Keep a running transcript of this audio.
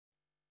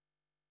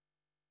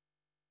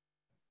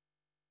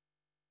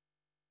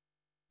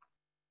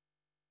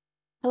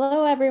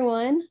Hello,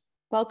 everyone.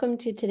 Welcome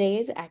to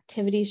today's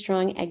Activity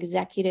Strong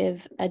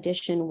Executive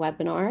Edition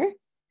webinar.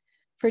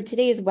 For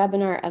today's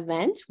webinar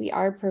event, we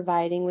are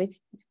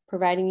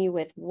providing you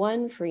with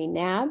one free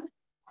NAB,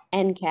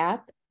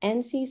 NCAP,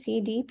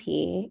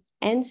 NCCDP,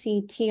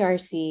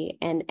 NCTRC,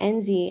 and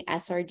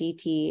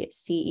NZSRDT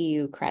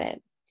CEU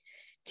credit.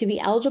 To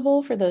be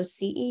eligible for those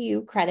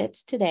CEU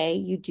credits today,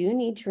 you do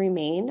need to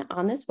remain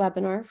on this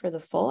webinar for the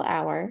full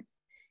hour.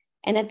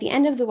 And at the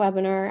end of the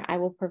webinar, I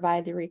will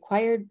provide the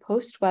required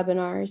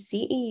post-webinar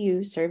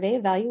CEU survey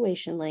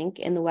evaluation link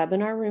in the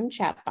webinar room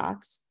chat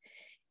box.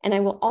 And I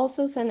will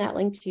also send that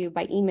link to you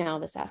by email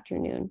this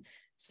afternoon.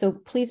 So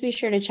please be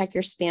sure to check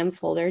your spam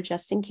folder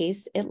just in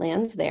case it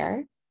lands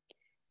there.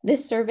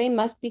 This survey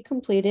must be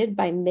completed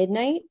by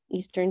midnight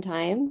Eastern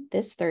Time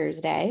this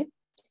Thursday.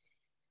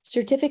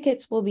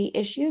 Certificates will be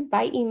issued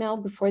by email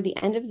before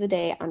the end of the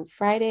day on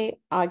Friday,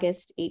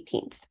 August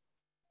 18th.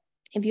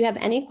 If you have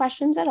any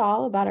questions at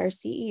all about our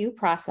CEU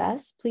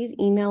process, please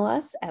email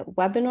us at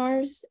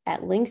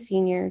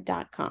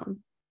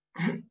webinars@linksenior.com.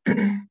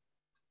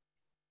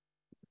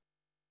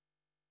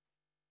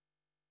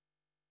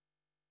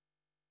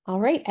 All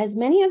right, as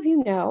many of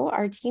you know,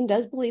 our team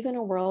does believe in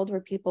a world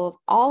where people of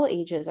all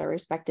ages are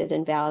respected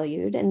and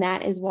valued, and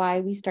that is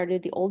why we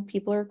started the Old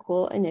People Are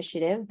Cool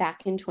initiative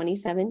back in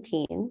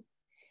 2017.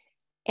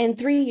 And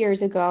 3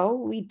 years ago,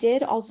 we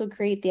did also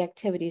create the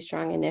Activity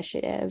Strong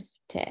initiative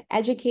to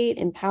educate,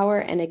 empower,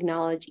 and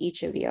acknowledge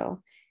each of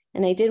you.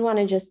 And I did want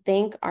to just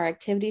thank our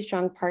Activity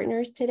Strong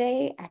partners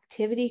today,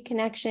 Activity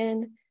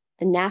Connection,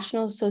 the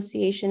National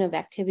Association of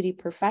Activity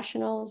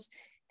Professionals,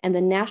 and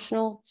the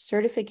National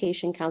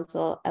Certification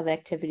Council of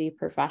Activity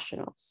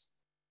Professionals.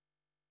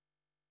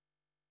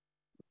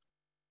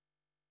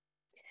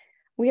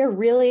 We are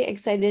really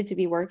excited to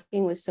be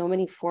working with so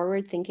many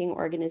forward-thinking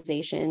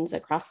organizations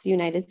across the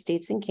United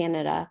States and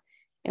Canada,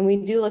 and we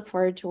do look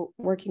forward to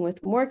working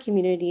with more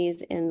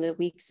communities in the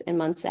weeks and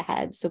months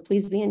ahead. So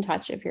please be in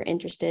touch if you're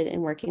interested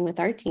in working with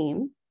our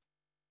team.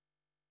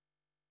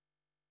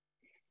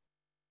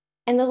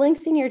 And the Link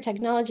Senior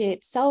technology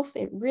itself,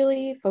 it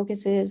really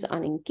focuses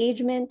on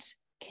engagement,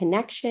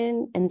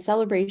 connection, and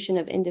celebration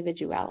of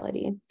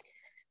individuality.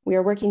 We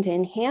are working to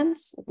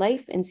enhance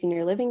life in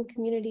senior living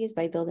communities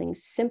by building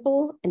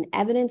simple and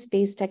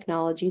evidence-based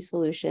technology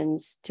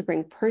solutions to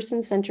bring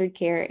person-centered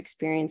care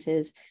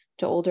experiences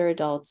to older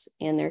adults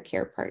and their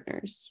care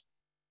partners.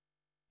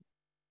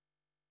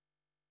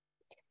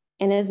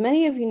 And as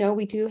many of you know,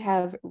 we do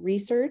have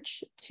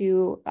research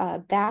to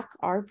back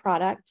our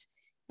product,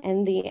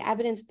 and the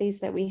evidence base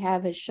that we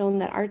have has shown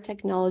that our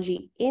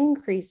technology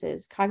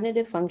increases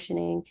cognitive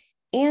functioning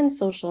and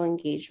social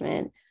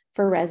engagement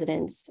for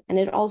residents, and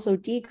it also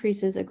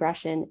decreases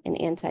aggression and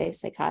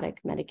antipsychotic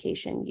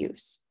medication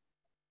use.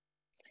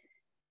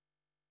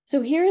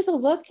 So here's a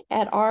look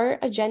at our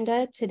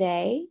agenda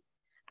today.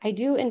 I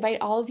do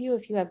invite all of you,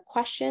 if you have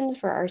questions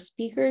for our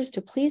speakers,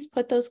 to please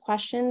put those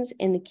questions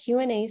in the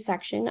Q&A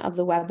section of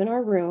the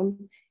webinar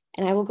room,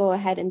 and I will go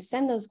ahead and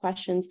send those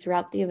questions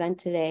throughout the event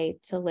today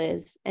to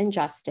Liz and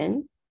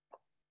Justin.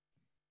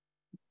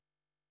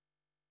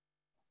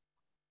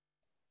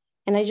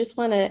 And I just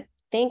want to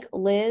thank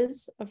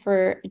Liz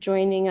for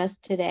joining us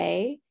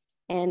today,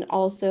 and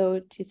also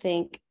to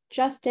thank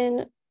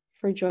Justin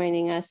for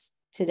joining us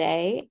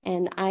today.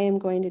 And I am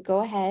going to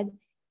go ahead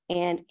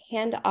and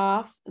hand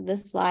off the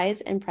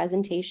slides and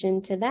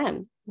presentation to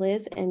them.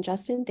 Liz and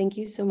Justin, thank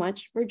you so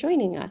much for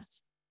joining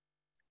us.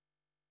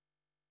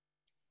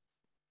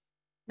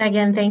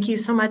 Megan, thank you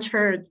so much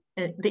for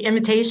the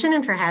invitation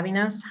and for having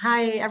us.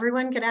 Hi,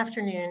 everyone. Good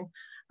afternoon.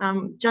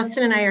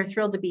 Justin and I are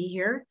thrilled to be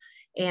here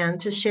and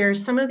to share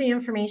some of the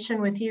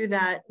information with you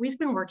that we've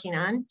been working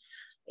on,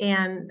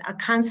 and a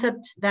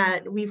concept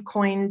that we've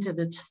coined,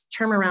 the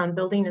term around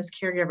building as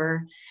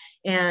caregiver,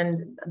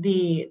 and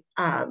the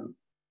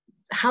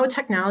how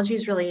technology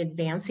is really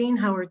advancing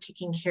how we're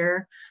taking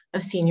care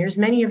of seniors.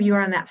 Many of you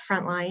are on that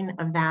front line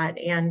of that,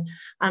 and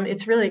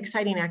it's really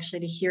exciting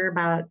actually to hear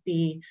about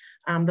the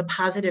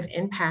positive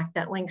impact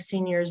that Link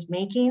Senior is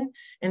making,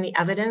 and the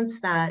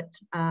evidence that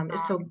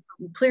is so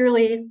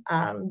clearly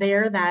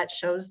there that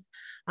shows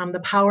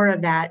the power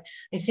of that.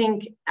 I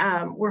think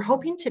we're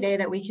hoping today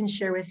that we can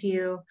share with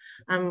you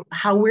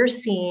how we're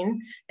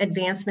seeing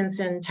advancements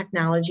in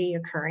technology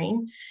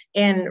occurring,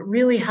 and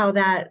really how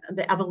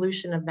the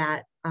evolution of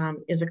that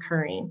is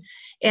occurring,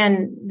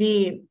 and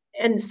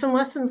some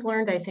lessons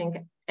learned, I think.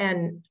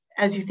 And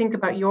as you think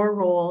about your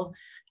role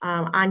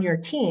on your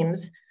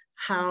teams,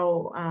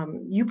 how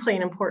you play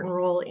an important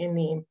role in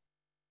the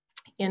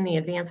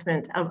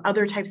advancement of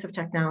other types of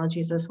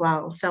technologies as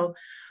well. So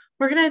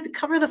we're going to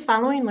cover the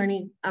following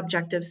learning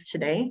objectives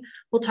today.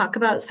 We'll talk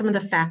about some of the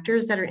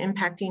factors that are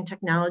impacting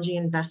technology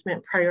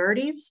investment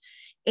priorities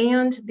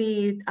and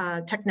the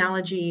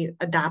technology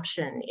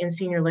adoption in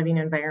senior living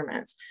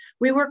environments.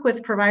 We work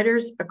with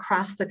providers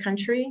across the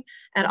country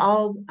at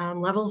all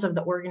levels of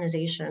the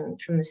organization,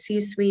 from the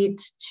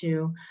C-suite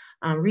to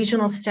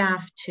regional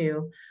staff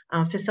to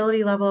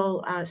facility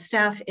level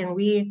staff, and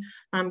we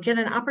get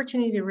an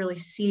opportunity to really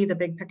see the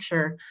big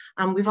picture.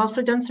 We've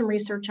also done some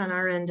research on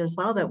our end as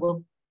well that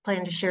we'll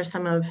plan to share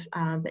some of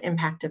the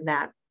impact of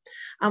that.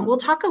 We'll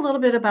talk a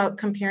little bit about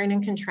comparing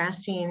and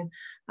contrasting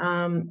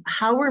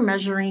how we're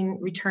measuring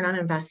return on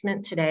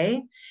investment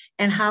today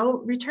and how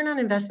return on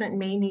investment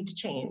may need to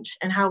change,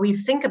 and how we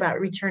think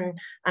about return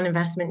on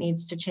investment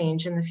needs to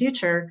change in the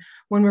future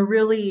when we're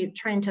really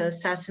trying to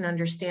assess and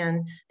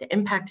understand the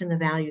impact and the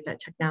value that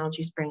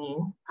technology is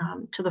bringing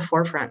to the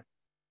forefront.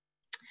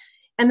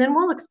 And then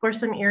we'll explore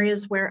some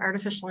areas where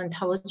artificial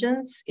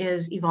intelligence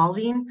is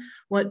evolving,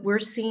 what we're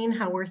seeing,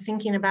 how we're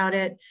thinking about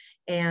it,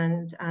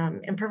 and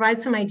provide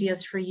some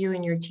ideas for you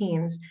and your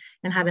teams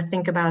and how to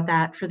think about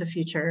that for the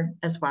future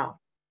as well.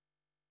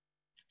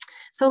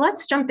 So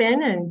let's jump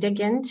in and dig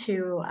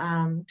into,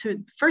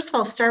 to first of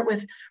all, start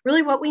with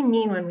really what we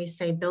mean when we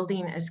say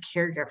building as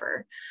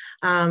caregiver.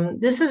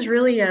 This is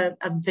really a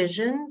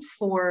vision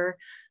for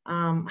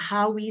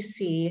how we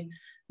see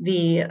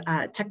the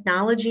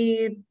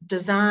technology,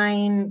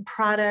 design,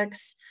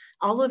 products,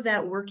 all of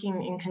that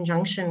working in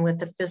conjunction with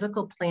the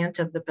physical plant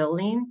of the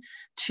building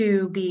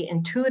to be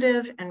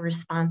intuitive and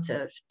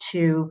responsive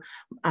to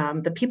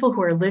the people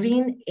who are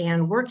living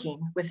and working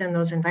within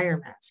those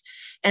environments.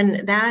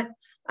 And that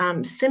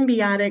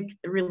symbiotic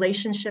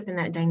relationship and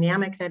that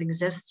dynamic that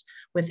exists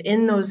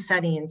within those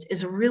settings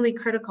is really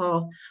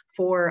critical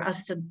for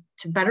us to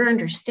better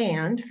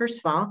understand, first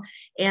of all,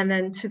 and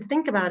then to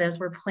think about as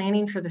we're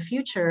planning for the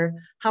future,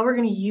 how we're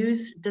going to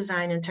use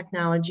design and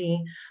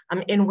technology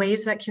in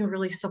ways that can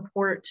really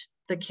support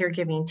the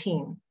caregiving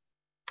team.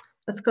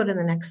 Let's go to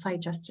the next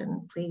slide,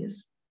 Justin,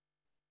 please.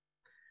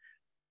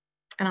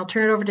 And I'll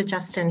turn it over to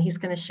Justin. He's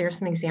going to share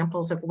some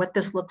examples of what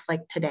this looks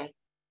like today.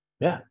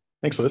 Yeah,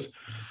 thanks, Liz.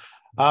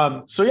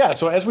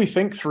 So as we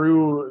think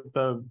through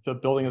the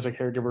building as a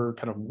caregiver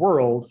kind of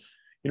world,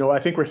 I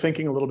think we're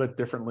thinking a little bit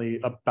differently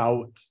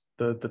about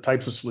the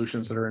types of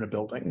solutions that are in a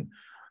building.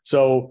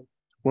 So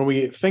when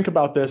we think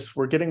about this,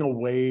 we're getting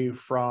away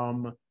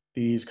from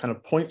these kind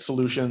of point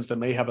solutions that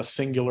may have a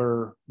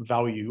singular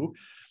value,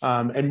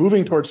 and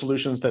moving towards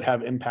solutions that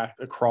have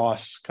impact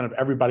across kind of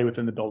everybody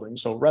within the building.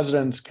 So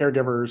residents,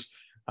 caregivers,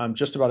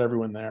 just about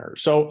everyone there.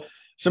 So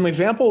some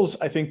examples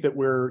I think that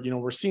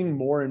we're seeing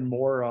more and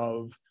more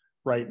of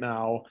right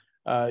now.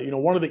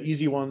 One of the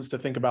easy ones to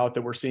think about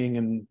that we're seeing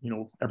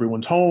in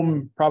everyone's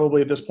home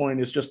probably at this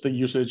point is just the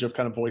usage of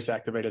kind of voice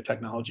activated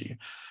technology.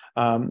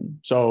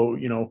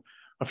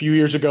 A few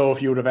years ago,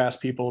 if you would have asked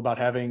people about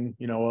having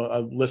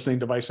a listening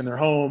device in their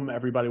home,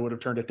 everybody would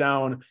have turned it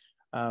down.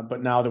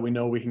 But now that we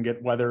know we can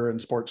get weather and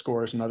sports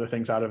scores and other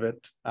things out of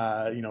it,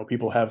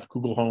 people have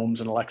Google Homes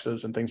and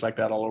Alexas and things like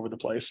that all over the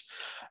place.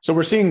 So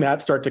we're seeing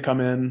that start to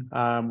come in.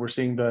 We're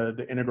seeing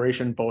the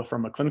integration both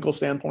from a clinical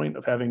standpoint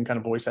of having kind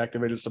of voice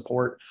activated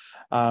support,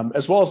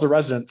 as well as the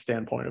resident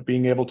standpoint of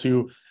being able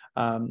to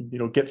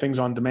get things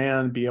on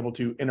demand, be able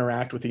to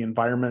interact with the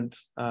environment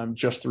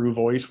just through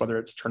voice, whether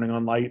it's turning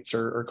on lights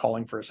or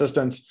calling for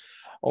assistance,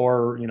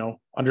 or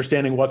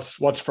understanding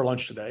what's for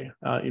lunch today.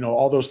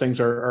 All those things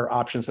are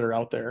options that are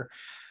out there.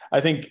 I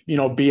think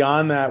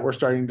beyond that, we're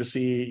starting to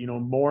see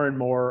more and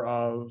more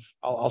of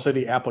I'll say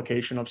the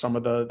application of some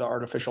of the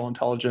artificial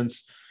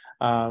intelligence,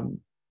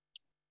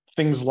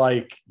 things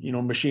like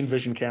machine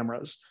vision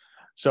cameras.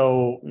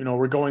 So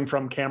we're going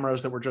from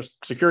cameras that were just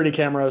security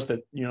cameras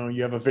that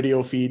you have a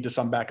video feed to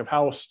some back of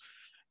house,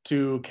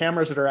 to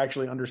cameras that are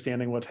actually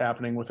understanding what's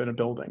happening within a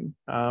building.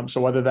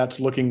 So whether that's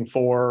looking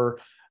for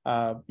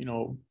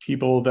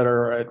people that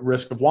are at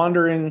risk of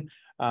wandering,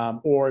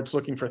 or it's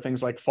looking for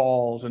things like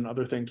falls and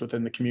other things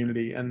within the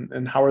community,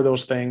 and how are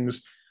those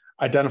things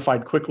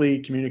identified quickly,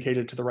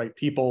 communicated to the right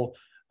people,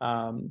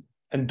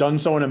 and done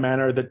so in a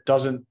manner that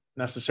doesn't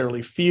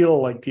necessarily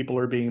feel like people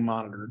are being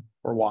monitored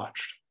or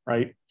watched,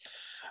 right?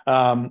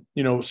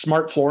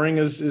 Smart flooring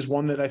is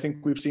one that I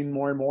think we've seen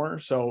more and more.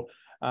 So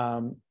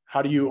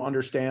how do you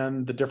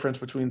understand the difference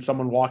between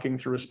someone walking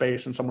through a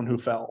space and someone who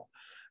fell?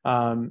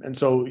 And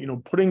so,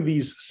 putting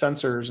these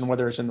sensors, and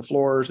whether it's in the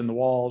floors and the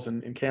walls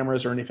and in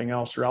cameras or anything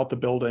else throughout the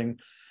building,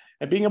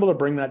 and being able to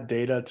bring that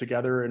data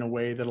together in a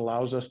way that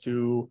allows us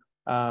to,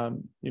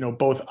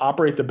 both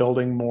operate the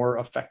building more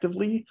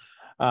effectively,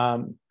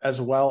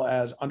 as well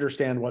as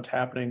understand what's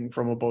happening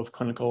from a both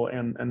clinical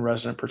and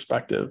resident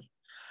perspective.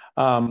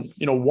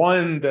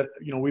 One that,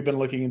 we've been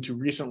looking into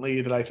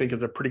recently that I think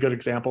is a pretty good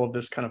example of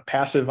this kind of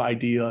passive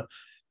idea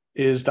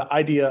is the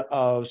idea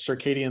of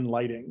circadian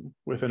lighting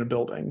within a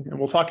building. And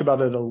we'll talk about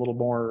it a little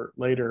more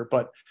later,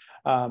 but,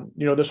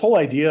 this whole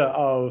idea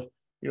of,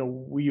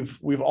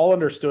 we've all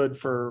understood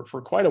for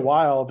quite a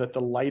while that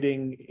the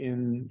lighting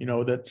in,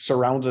 that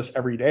surrounds us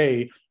every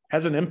day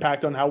has an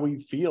impact on how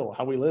we feel,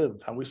 how we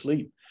live, how we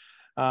sleep.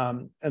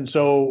 And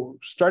so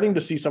starting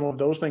to see some of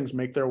those things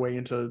make their way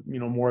into,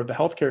 more of the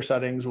healthcare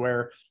settings,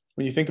 where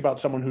when you think about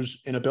someone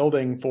who's in a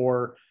building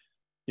for,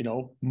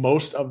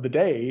 most of the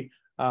day,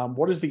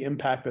 what is the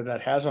impact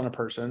that has on a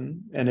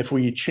person? And if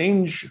we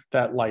change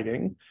that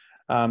lighting,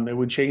 it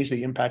would change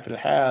the impact that it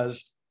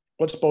has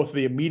what's both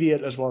the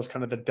immediate as well as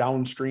kind of the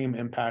downstream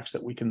impacts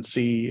that we can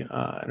see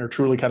and are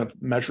truly kind of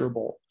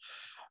measurable.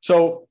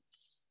 So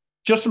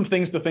just some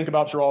things to think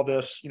about through all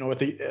this. At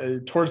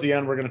the towards the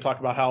end, we're going to talk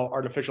about how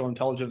artificial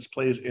intelligence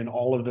plays in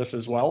all of this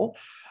as well,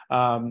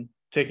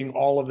 taking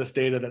all of this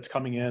data that's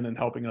coming in and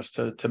helping us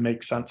to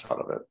make sense out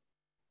of it.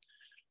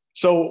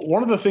 So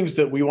one of the things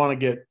that we want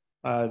to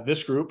get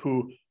this group,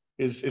 who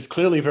is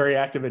clearly very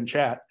active in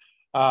chat,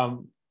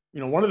 one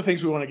of the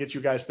things we want to get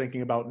you guys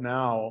thinking about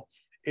now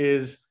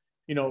is,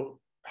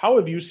 how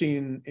have you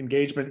seen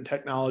engagement in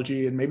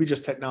technology and maybe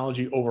just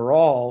technology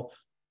overall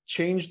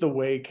change the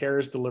way care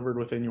is delivered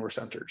within your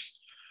centers?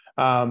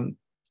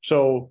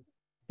 So,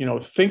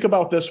 think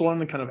about this one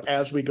and kind of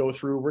as we go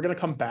through. We're going to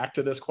come back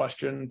to this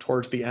question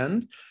towards the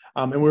end,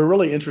 and we're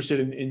really interested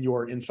in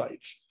your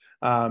insights.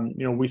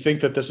 We think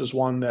that this is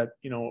one that,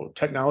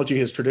 technology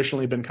has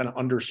traditionally been kind of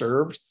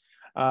underserved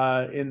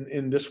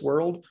in this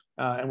world,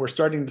 and we're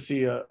starting to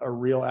see a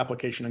real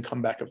application and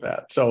comeback of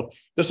that. So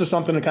this is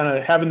something to kind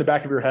of have in the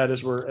back of your head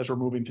as we're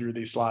moving through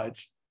these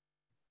slides.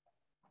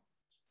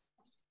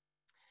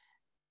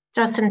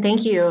 Justin,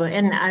 thank you.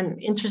 And I'm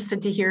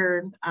interested to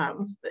hear,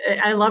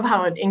 I love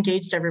how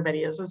engaged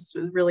everybody is. This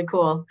is really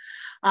cool.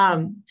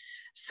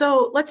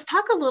 So let's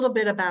talk a little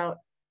bit about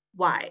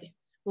why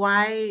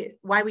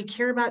we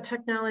care about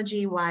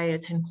technology, why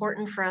it's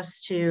important for us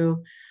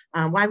to,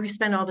 why we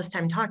spend all this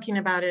time talking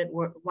about it,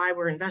 why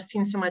we're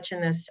investing so much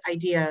in this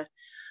idea.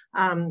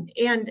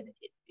 And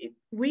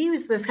we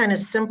use this kind of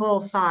simple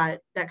thought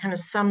that kind of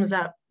sums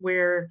up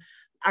where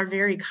our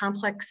very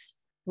complex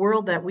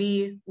world that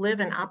we live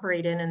and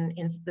operate in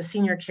the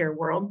senior care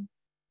world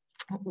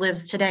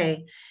lives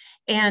today.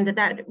 And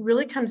that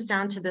really comes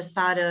down to this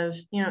thought of,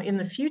 in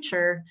the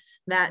future,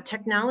 that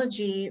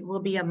technology will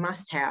be a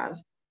must-have,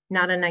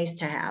 not a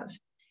nice-to-have.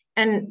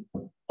 And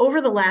over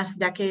the last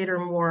decade or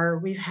more,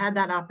 we've had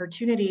that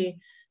opportunity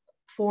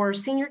for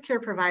senior care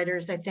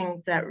providers, I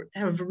think, that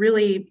have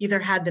really either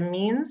had the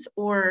means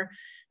or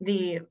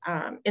the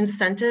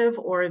incentive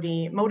or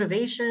the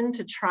motivation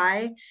to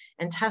try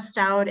and test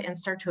out and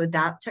start to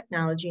adopt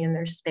technology in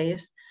their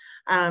space.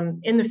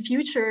 In the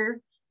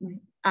future,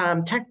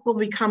 tech will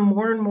become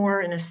more and more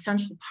an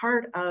essential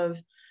part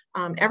of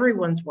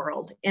everyone's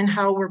world in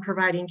how we're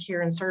providing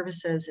care and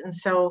services. And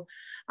so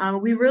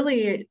we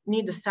really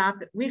need to stop.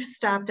 We've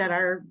stopped at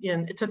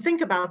to think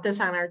about this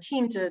on our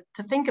team, to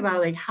think about,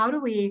 like, how do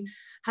we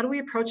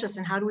approach this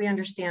and how do we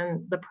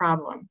understand the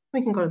problem?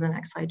 We can go to the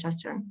next slide,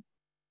 Justin.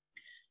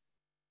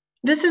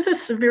 This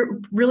is a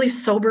really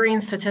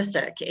sobering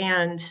statistic,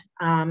 and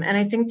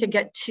I think to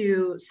get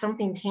to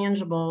something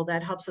tangible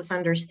that helps us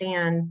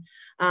understand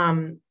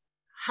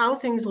how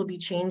things will be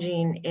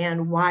changing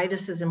and why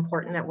this is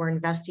important that we're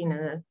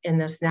investing in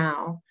this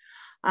now.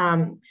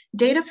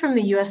 Data from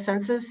the U.S.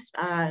 Census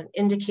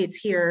indicates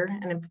here,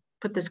 and I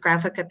put this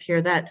graphic up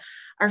here, that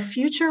our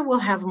future will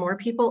have more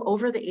people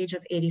over the age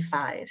of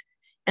 85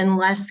 and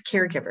less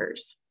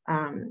caregivers.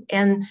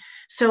 And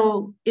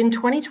so in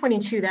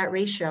 2022, that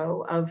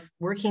ratio of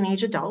working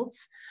age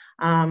adults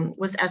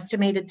was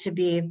estimated to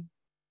be,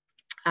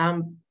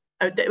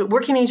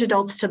 working age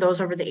adults to those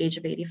over the age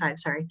of 85,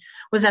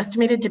 was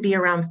estimated to be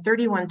around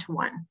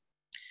 31-1.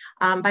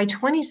 By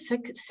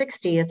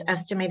 2060, it's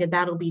estimated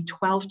that'll be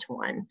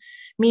 12-1,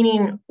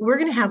 meaning we're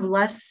going to have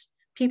less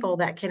people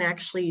that can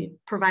actually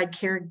provide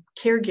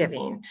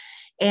caregiving.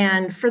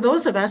 And for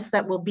those of us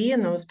that will be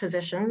in those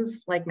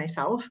positions, like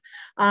myself,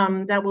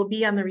 that will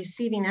be on the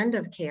receiving end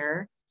of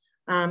care,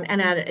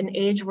 and at an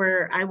age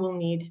where I will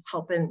need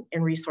help and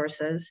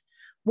resources,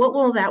 what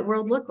will that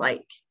world look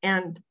like?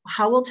 And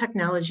how will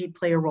technology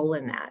play a role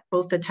in that?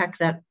 Both the tech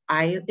that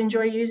I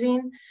enjoy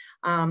using,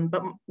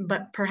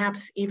 but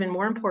perhaps even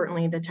more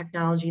importantly, the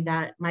technology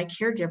that my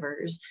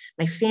caregivers,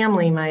 my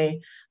family,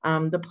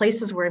 the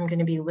places where I'm going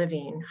to be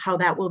living, how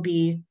that will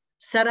be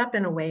set up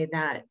in a way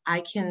that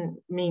I can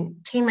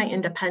maintain my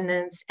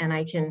independence and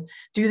I can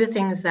do the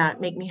things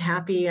that make me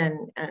happy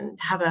and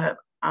have a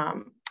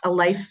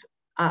life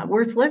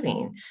worth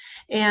living.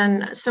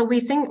 And so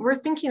we're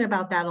thinking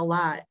about that a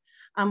lot.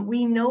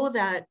 We know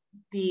that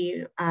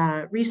the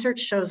research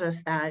shows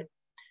us that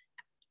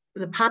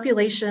the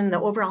population,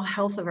 the overall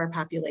health of our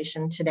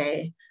population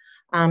today,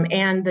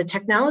 and the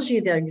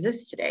technology that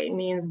exists today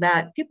means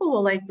that people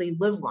will likely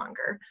live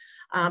longer,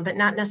 but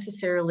not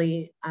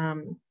necessarily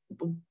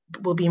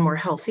will be more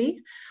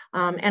healthy.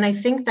 And I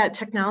think that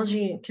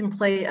technology can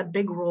play a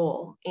big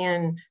role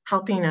in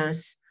helping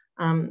us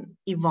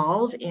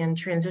evolve and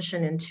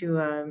transition into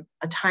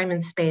a time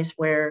and space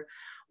where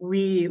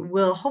we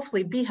will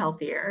hopefully be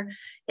healthier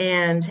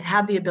and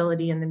have the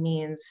ability and the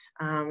means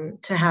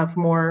to have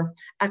more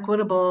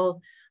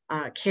equitable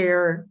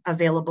care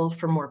available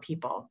for more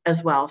people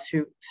as well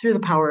through the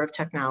power of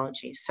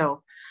technology.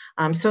 So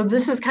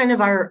this is kind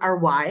of our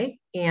why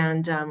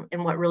and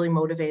what really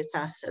motivates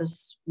us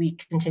as we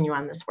continue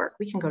on this work.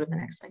 We can go to the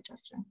next slide,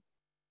 Justin.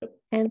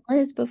 And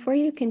Liz, before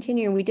you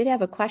continue, we did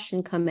have a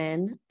question come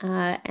in,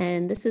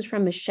 and this is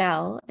from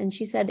Michelle. And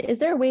she said, is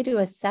there a way to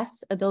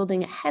assess a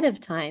building ahead of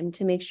time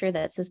to make sure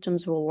that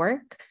systems will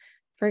work?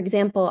 For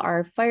example,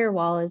 our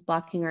firewall is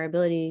blocking our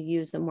ability to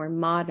use a more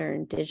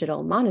modern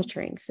digital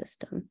monitoring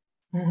system.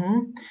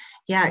 Mm-hmm.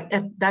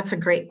 Yeah, that's a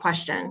great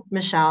question,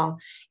 Michelle.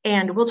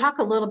 And we'll talk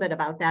a little bit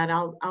about that.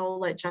 I'll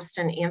let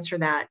Justin answer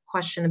that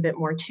question a bit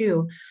more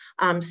too.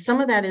 Some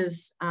of that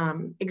is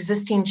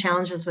existing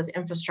challenges with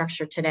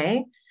infrastructure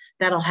today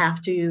that'll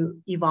have to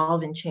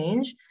evolve and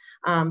change.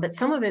 But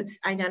some of it's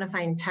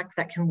identifying tech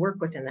that can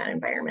work within that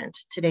environment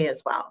today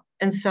as well.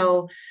 And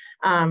so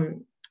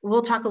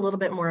we'll talk a little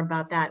bit more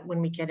about that when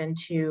we get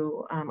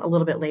into a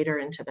little bit later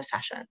into the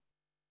session.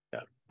 Yeah,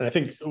 and I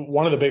think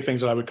one of the big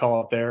things that I would call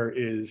out there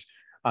is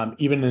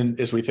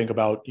as we think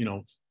about,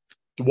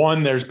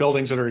 one, there's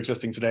buildings that are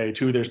existing today.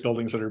 Two, there's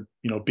buildings that are,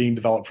 being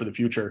developed for the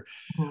future.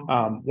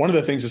 Mm-hmm. One of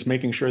the things is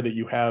making sure that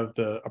you have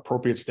the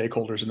appropriate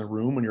stakeholders in the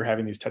room when you're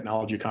having these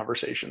technology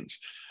conversations.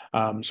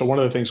 So one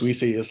of the things we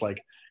see is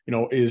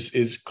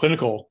is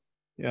clinical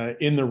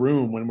in the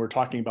room when we're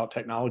talking about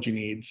technology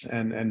needs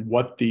and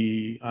what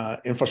the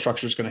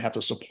infrastructure is going to have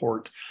to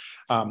support.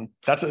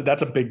 That's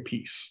a big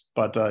piece,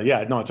 but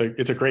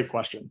it's a great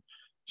question.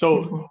 So,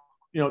 mm-hmm.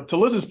 To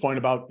Liz's point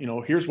about,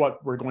 here's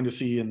what we're going to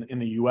see in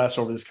the US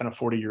over this kind of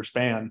 40-year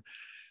span.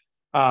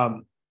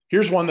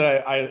 Here's one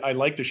that I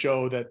like to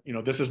show that,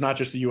 this is not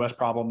just a US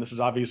problem. This is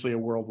obviously a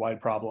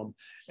worldwide problem.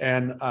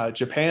 And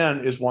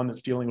Japan is one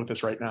that's dealing with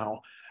this right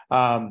now.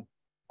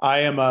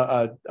 I am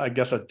I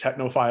guess a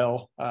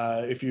technophile.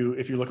 If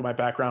you look at my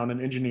background,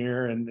 an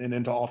engineer and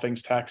into all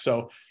things tech.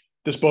 So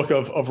this book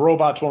of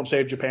Robots Won't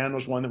Save Japan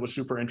was one that was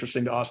super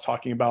interesting to us,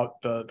 talking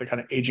about the kind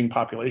of aging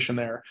population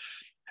there.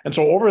 And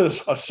so over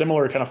a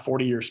similar kind of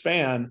 40-year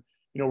span,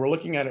 we're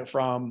looking at it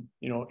from,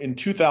 in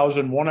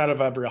 2000, 1 out of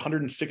every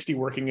 160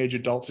 working age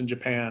adults in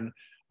Japan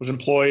was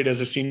employed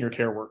as a senior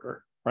care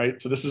worker,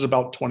 right? So this is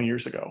about 20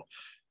 years ago.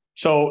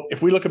 So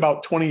if we look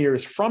about 20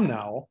 years from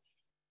now,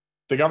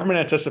 the government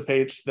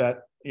anticipates that,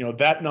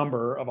 that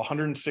number of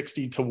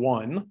 160 to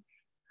 1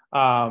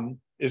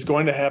 is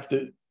going to have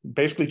to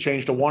basically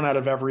change to 1 out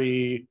of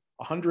every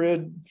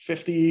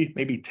 150,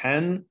 maybe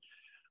 10.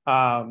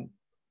 The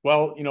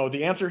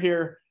answer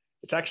here,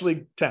 it's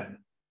actually 10.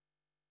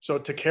 So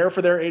to care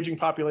for their aging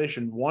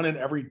population, 1 in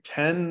every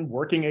 10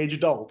 working age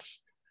adults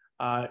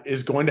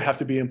is going to have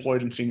to be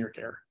employed in senior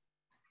care.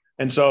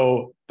 And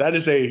so that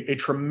is a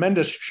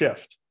tremendous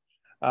shift,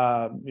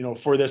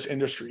 for this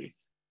industry.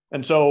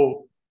 And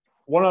so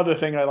one other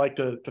thing I like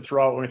to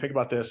throw out when we think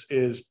about this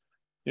is,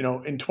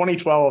 in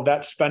 2012,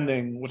 that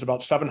spending was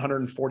about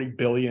 $740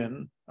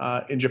 billion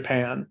in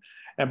Japan.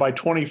 And by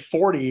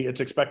 2040,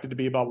 it's expected to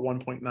be about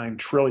 $1.9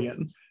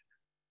 trillion.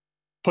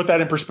 Put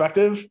that in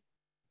perspective,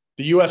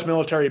 the US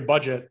military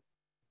budget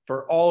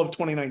for all of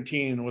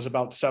 2019 was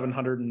about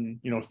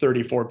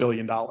 $734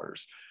 billion.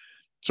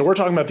 So we're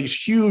talking about these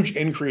huge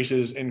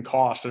increases in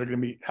costs that are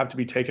going to have to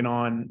be taken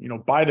on,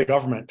 by the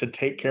government to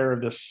take care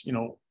of this,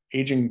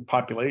 aging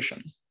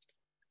population.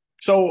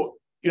 So,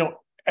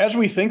 as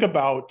we think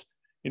about,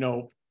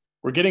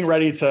 we're getting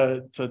ready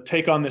to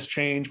take on this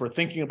change. We're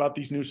thinking about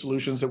these new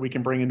solutions that we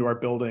can bring into our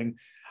building.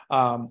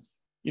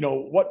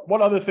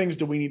 What other things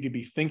do we need to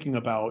be thinking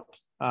about?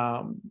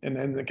 And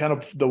the kind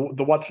of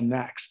the what's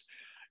next.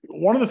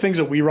 One of the things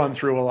that we run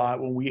through a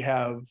lot when we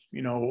have,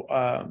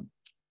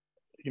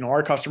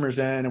 our customers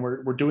in and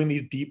we're doing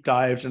these deep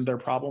dives into their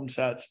problem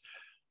sets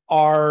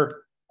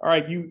are, all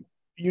right,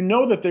 you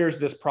know that there's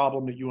this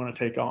problem that you want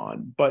to take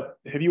on, but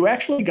have you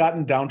actually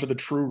gotten down to the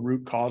true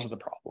root cause of the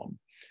problem?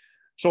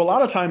 So a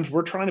lot of times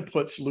we're trying to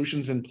put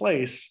solutions in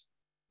place.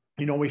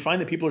 We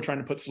find that people are trying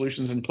to put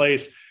solutions in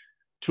place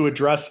to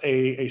address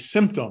a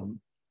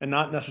symptom and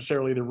not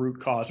necessarily the root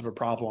cause of a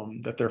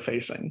problem that they're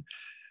facing.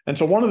 And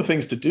so one of the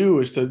things to do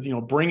is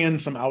to, bring in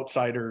some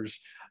outsiders,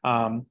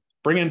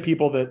 bring in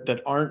people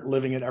that aren't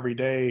living it every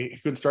day, who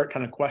can start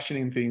kind of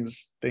questioning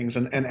things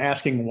and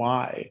asking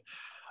why.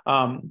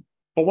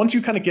 But once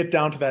you kind of get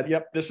down to that,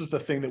 yep, this is the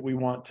thing that we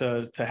want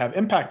to have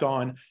impact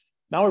on.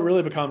 Now it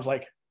really becomes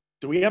like,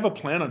 do we have a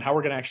plan on how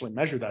we're going to actually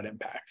measure that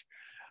impact?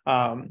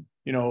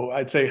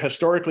 I'd say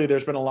historically,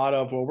 there's been a lot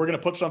of, well, we're going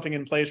to put something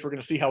in place. We're going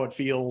to see how it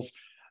feels.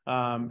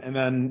 And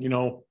then,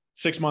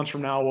 6 months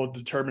from now, we'll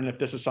determine if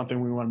this is something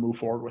we want to move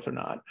forward with or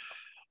not.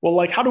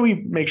 Well, how do we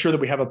make sure that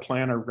we have a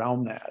plan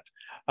around that?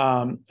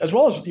 As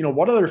well as,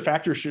 what other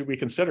factors should we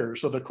consider?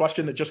 So the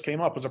question that just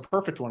came up was a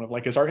perfect one of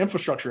is our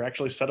infrastructure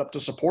actually set up to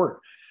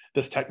support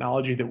this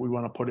technology that we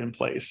want to put in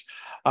place?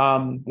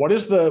 What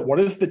is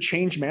the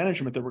change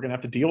management that we're going to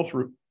have to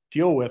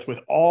deal with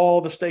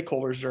all the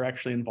stakeholders that are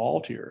actually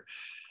involved here?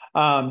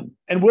 And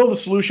will the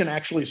solution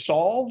actually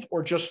solve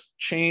or just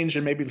change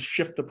and maybe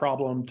shift the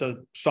problem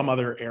to some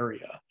other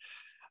area?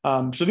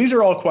 So these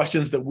are all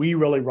questions that we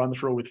really run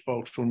through with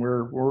folks when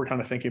we're kind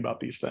of thinking about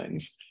these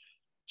things.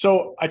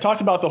 So I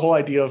talked about the whole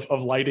idea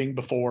of lighting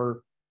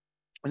before,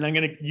 and I'm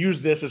going to use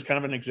this as kind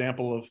of an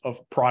example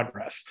of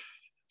progress.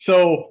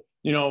 So,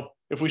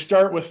 if we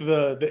start with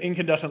the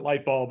incandescent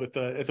light bulb at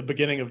the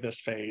beginning of this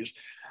phase,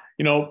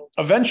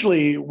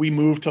 eventually we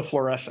moved to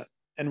fluorescent.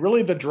 And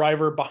really the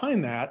driver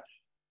behind that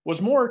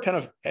was more kind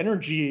of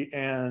energy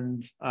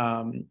and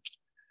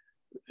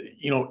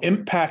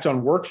impact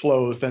on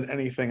workflows than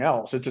anything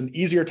else. It's an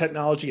easier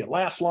technology. It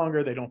lasts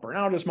longer. They don't burn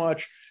out as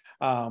much.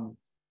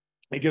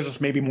 It gives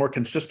us maybe more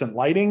consistent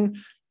lighting.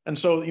 And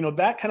so,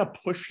 that kind of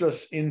pushed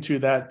us into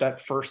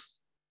that first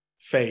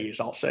phase,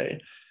 I'll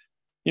say.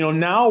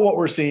 Now what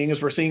we're seeing is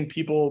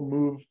people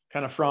move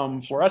kind of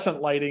from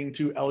fluorescent lighting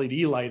to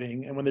LED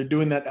lighting. And when they're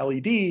doing that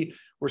LED,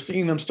 we're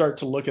seeing them start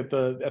to look at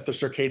the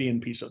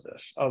circadian piece of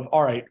this, of,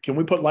 all right, can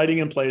we put lighting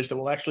in place that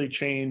will actually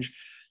change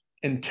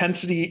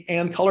intensity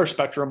and color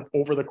spectrum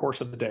over the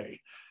course of the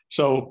day?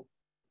 So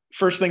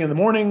first thing in the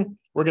morning,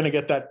 we're going to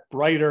get that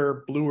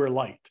brighter, bluer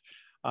light.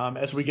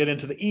 As we get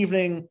into the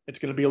evening, it's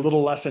going to be a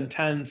little less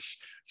intense.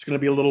 It's going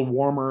to be a little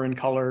warmer in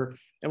color.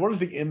 And what is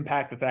the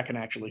impact that can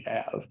actually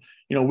have?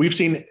 We've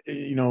seen,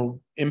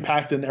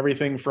 impact in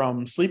everything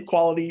from sleep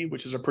quality,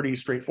 which is a pretty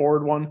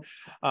straightforward one,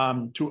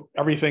 to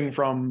everything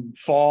from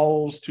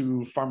falls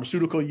to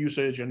pharmaceutical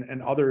usage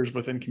and others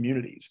within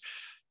communities.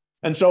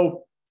 And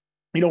so,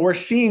 we're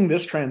seeing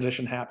this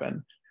transition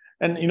happen.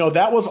 And,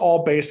 that was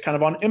all based kind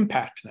of on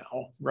impact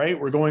now, right?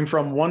 We're going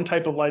from one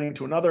type of lighting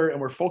to another,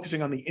 and we're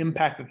focusing on the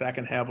impact that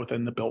can have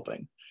within the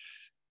building.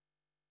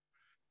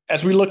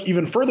 As we look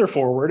even further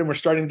forward, and we're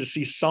starting to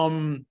see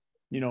some,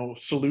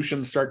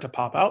 solutions start to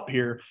pop out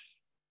here,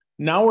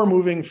 now we're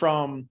moving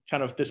from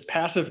kind of this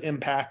passive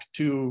impact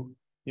to,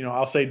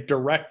 I'll say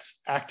direct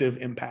active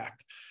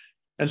impact.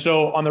 And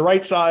so on the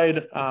right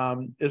side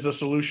is a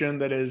solution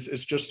that is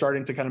just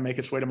starting to kind of make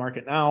its way to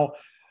market now.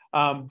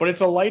 But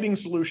it's a lighting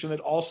solution that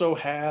also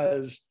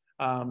has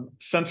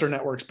sensor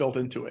networks built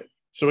into it.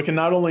 So it can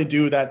not only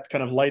do that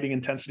kind of lighting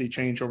intensity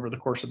change over the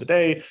course of the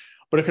day,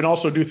 but it can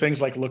also do things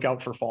like look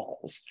out for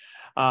falls,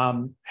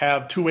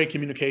 have two-way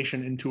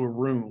communication into a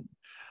room.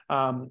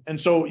 And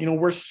so,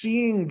 we're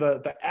seeing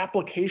the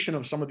application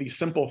of some of these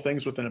simple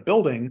things within a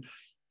building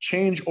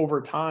change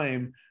over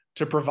time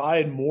to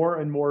provide more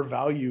and more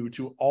value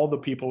to all the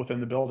people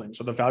within the building.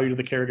 So the value to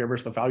the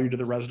caregivers, the value to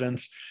the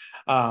residents.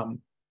 And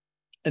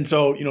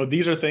so,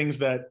 these are things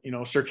that,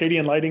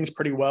 circadian lighting is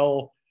pretty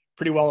well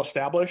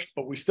established,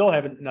 but we still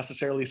haven't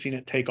necessarily seen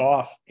it take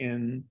off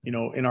in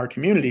our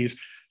communities.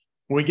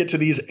 When we get to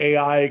these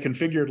AI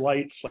configured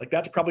lights, like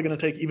that's probably going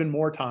to take even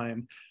more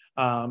time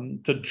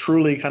to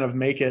truly kind of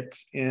make it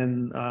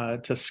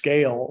to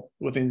scale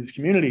within these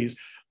communities.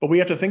 But we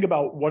have to think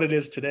about what it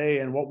is today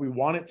and what we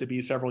want it to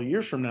be several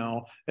years from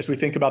now as we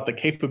think about the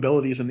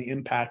capabilities and the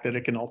impact that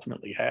it can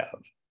ultimately have.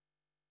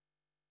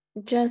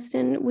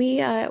 Justin, we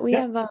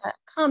have a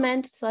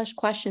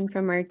comment/question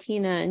from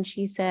Martina, and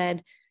she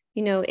said,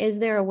 is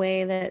there a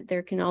way that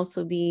there can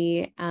also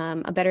be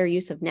a better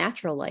use of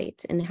natural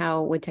light, and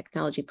how would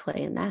technology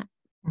play in that?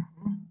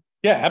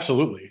 Yeah,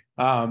 absolutely.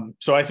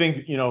 So I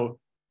think,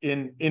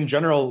 in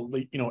general,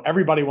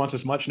 everybody wants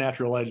as much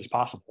natural light as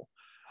possible.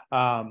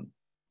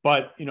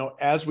 But,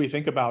 as we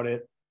think about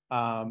it,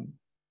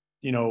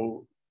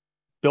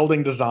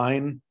 building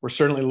design, we're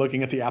certainly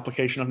looking at the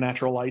application of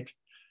natural light.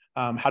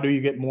 How do you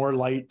get more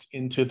light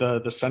into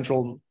the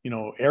central,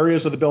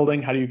 areas of the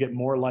building? How do you get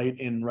more light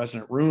in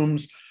resident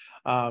rooms?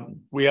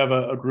 We have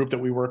a group that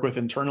we work with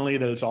internally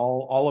that is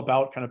all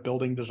about kind of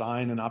building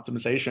design and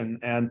optimization,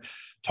 and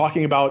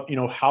talking about,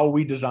 how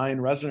we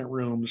design resident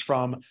rooms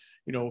from,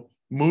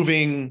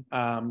 moving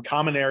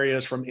common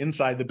areas from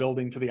inside the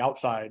building to the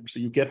outside. So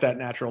you get that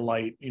natural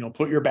light,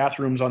 put your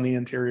bathrooms on the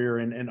interior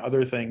and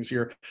other things.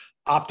 You're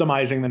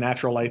optimizing the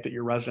natural light that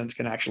your residents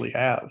can actually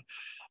have.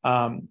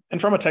 And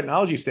from a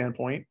technology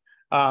standpoint,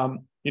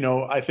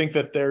 I think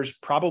that there's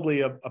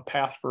probably a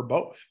path for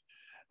both.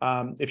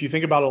 If you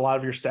think about a lot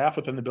of your staff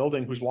within the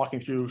building who's walking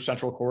through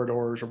central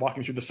corridors or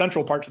walking through the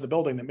central parts of the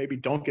building that maybe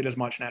don't get as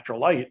much natural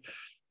light,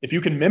 if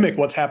you can mimic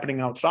what's happening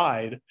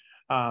outside,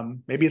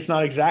 maybe it's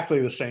not exactly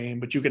the same,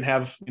 but you can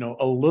have,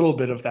 a little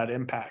bit of that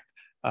impact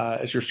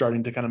as you're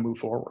starting to kind of move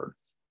forward.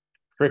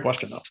 Great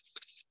question, though.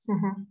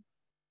 Mm-hmm.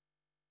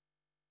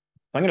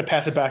 I'm going to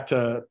pass it back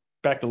to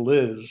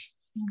Liz.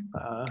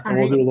 And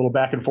we'll do a little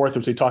back and forth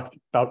as we talk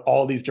about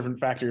all these different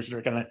factors that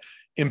are kind of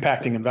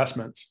impacting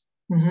investments.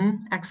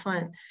 Mm-hmm.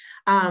 Excellent.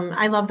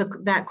 I love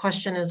that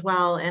question as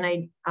well. And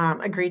I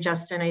agree,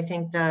 Justin. I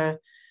think the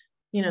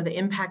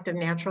impact of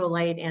natural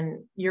light,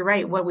 and you're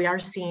right, what we are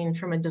seeing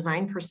from a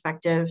design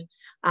perspective,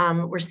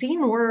 we're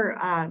seeing more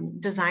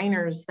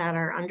designers that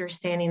are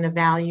understanding the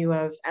value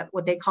of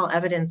what they call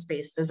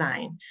evidence-based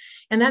design.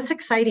 And that's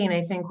exciting,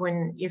 I think,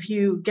 if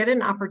you get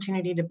an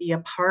opportunity to be a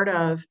part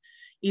of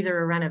either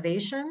a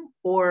renovation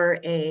or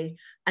a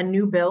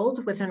new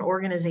build with an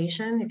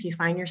organization. If you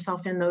find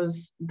yourself in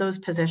those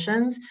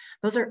positions,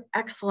 those are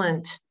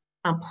excellent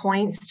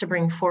points to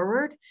bring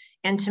forward,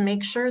 and to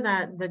make sure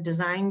that the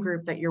design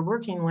group that you're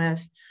working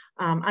with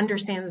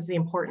understands the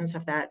importance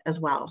of that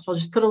as well. So I'll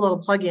just put a little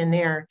plug in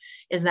there,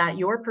 is that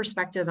your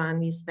perspective on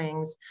these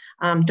things,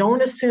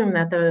 don't assume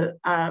that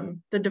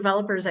the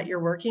developers that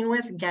you're working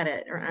with get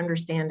it or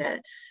understand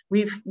it.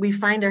 We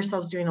find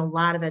ourselves doing a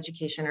lot of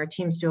education. Our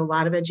teams do a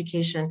lot of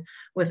education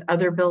with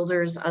other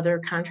builders, other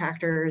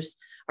contractors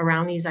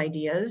around these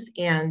ideas.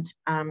 And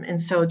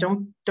so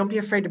don't be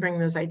afraid to bring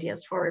those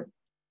ideas forward.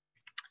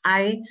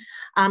 I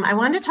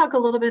wanted to talk a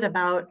little bit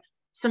about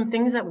some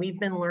things that we've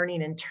been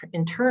learning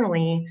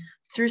internally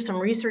through some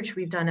research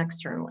we've done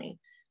externally.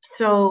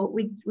 So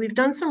we've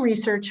done some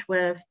research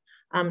with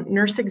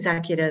nurse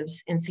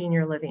executives in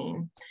senior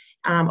living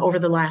over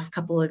the last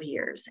couple of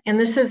years. And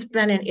this has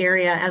been an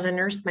area, as a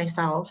nurse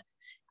myself,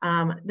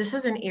 this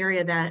is an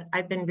area that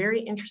I've been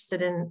very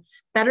interested in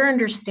better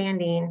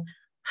understanding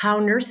how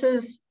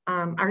nurses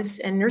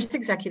and nurse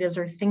executives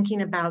are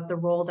thinking about the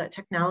role that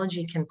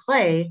technology can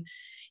play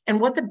and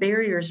what the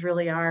barriers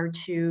really are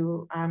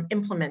to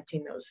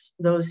implementing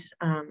those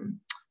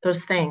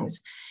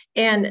things.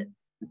 And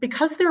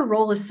because their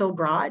role is so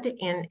broad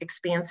and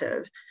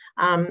expansive,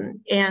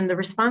 and the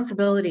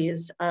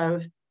responsibilities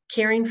of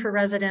caring for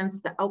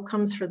residents, the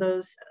outcomes for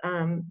those,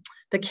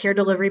 the care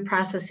delivery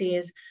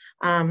processes,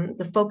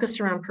 the focus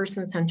around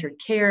person-centered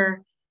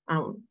care,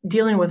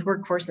 dealing with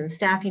workforce and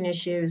staffing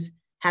issues,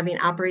 having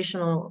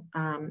operational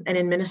and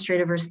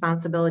administrative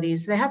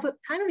responsibilities. They have a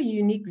kind of a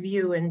unique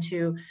view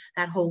into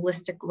that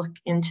holistic look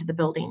into the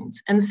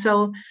buildings. And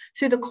so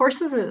through the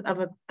course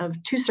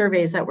of two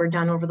surveys that were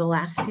done over the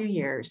last few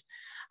years,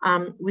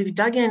 we've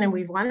dug in and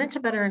we've wanted to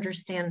better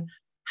understand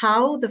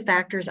how the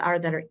factors are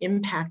that are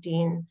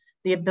impacting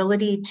the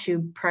ability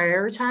to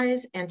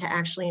prioritize and to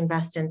actually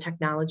invest in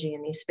technology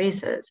in these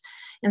spaces.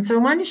 And so I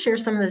wanted to share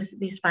some of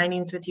these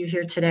findings with you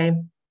here today.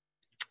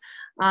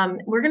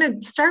 We're going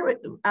to start with,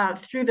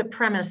 through the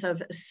premise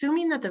of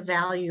assuming that the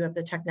value of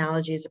the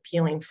technology is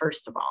appealing,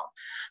 first of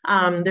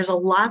all. There's a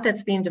lot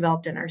that's being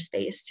developed in our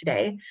space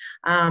today,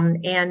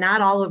 and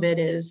not all of it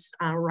is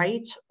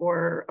right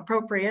or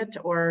appropriate,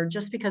 or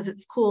just because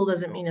it's cool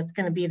doesn't mean it's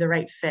going to be the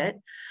right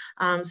fit.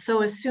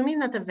 So assuming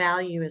that the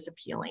value is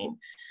appealing,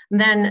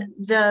 then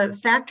the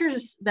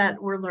factors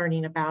that we're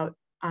learning about,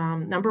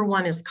 number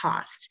one is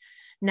cost.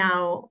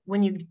 Now,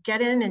 when you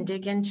get in and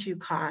dig into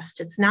cost,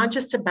 it's not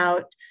just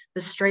about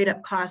the straight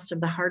up cost of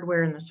the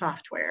hardware and the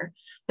software,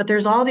 but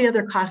there's all the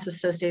other costs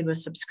associated with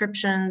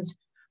subscriptions,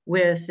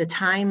 with the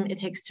time it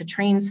takes to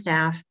train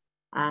staff,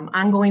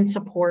 ongoing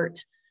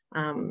support,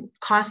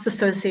 costs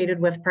associated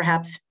with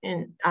perhaps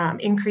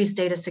increased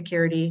data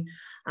security.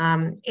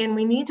 And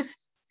we need to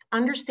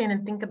understand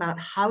and think about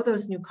how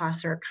those new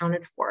costs are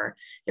accounted for,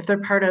 if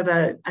they're part of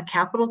a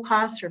capital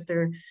cost, or if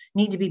they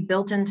need to be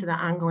built into the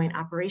ongoing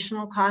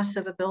operational costs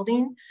of a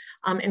building,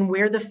 and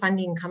where the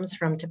funding comes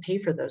from to pay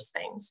for those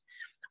things,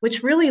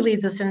 which really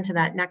leads us into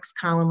that next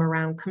column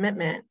around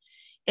commitment.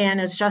 And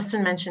as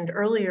Justin mentioned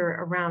earlier,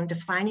 around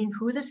defining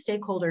who the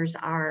stakeholders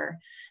are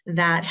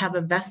that have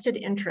a vested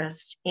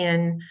interest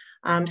in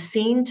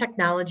seeing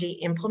technology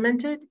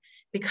implemented,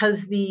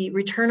 because the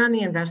return on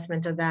the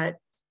investment of that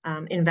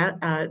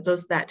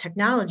that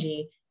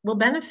technology will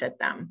benefit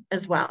them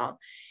as well.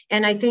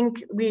 And I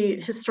think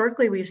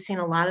historically we've seen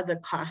a lot of the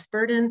cost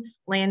burden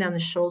land on the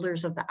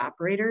shoulders of the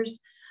operators,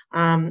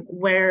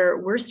 where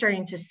we're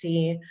starting to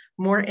see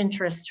more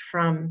interest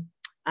from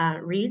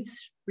REITs,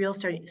 real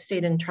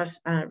estate and trust,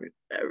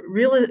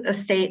 real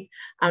estate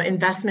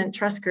investment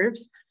trust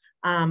groups,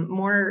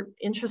 more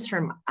interest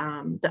from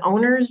the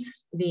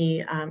owners,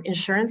 the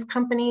insurance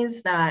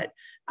companies that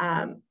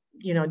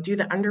do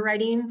the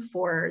underwriting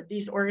for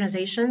these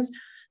organizations,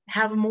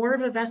 have more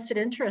of a vested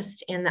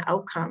interest in the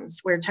outcomes,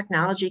 where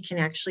technology can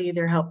actually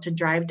either help to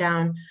drive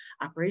down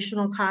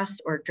operational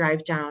costs or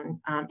drive down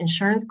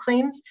insurance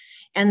claims,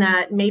 and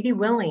that may be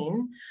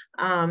willing,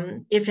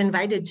 if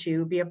invited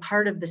to, be a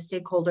part of the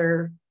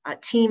stakeholder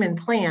team and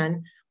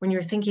plan when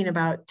you're thinking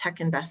about tech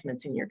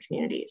investments in your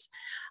communities.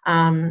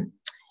 And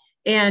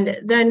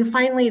then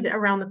finally,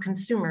 around the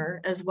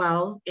consumer as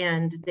well,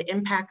 and the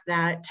impact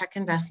that tech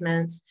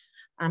investments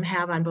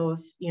have on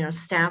both,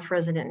 staff,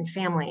 resident, and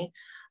family.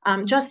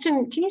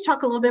 Justin, can you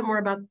talk a little bit more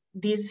about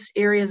these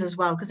areas as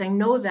well? Because I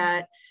know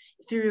that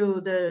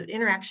through the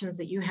interactions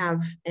that you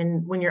have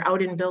when you're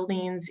out in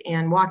buildings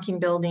and walking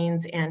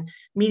buildings and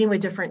meeting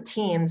with different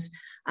teams,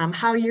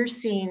 how you're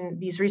seeing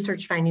these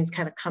research findings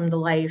kind of come to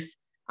life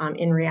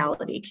in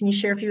reality. Can you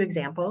share a few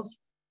examples?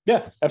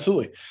 Yeah,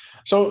 absolutely.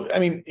 So, I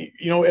mean,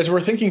 as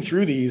we're thinking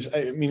through these,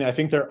 I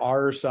think there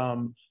are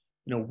some,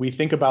 we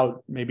think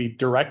about maybe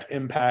direct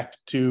impact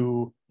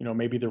to,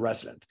 maybe the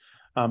resident,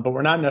 but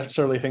we're not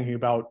necessarily thinking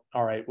about,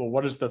 all right, well,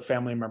 what does the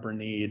family member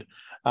need?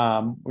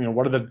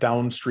 What are the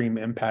downstream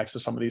impacts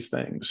of some of these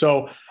things?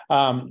 So,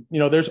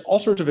 there's all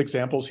sorts of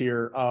examples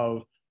here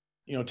of,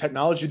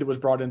 technology that was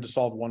brought in to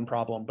solve one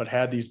problem, but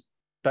had these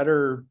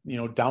better,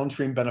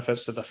 downstream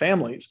benefits to the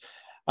families.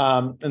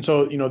 And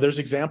so, there's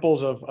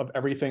examples of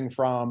everything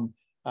from,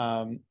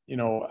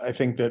 I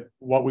think that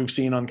what we've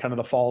seen on kind of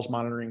the falls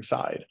monitoring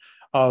side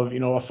of,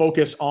 a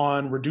focus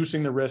on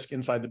reducing the risk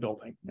inside the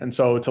building. And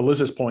so to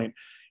Liz's point,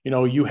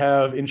 you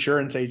have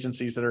insurance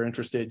agencies that are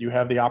interested, you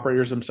have the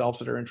operators themselves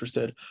that are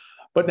interested,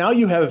 but now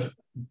you have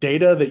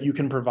data that you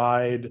can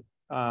provide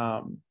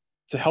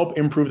to help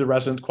improve the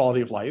resident's quality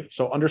of life.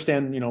 So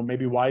understand,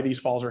 maybe why these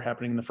falls are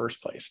happening in the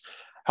first place.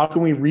 How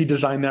can we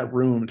redesign that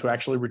room to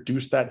actually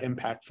reduce that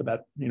impact for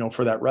that,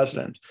 for that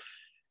resident?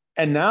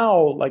 And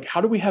now, how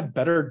do we have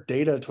better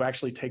data to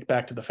actually take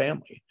back to the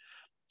family?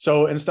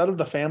 So instead of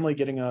the family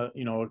getting a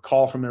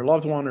call from their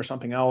loved one or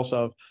something else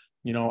of,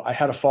 I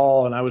had a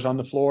fall and I was on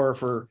the floor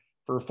for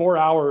 4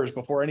 hours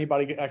before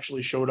anybody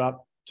actually showed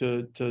up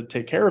to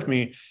take care of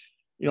me,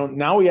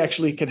 now we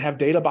actually can have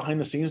data behind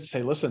the scenes to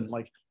say, listen,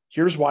 like,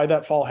 here's why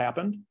that fall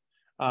happened.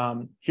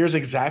 Here's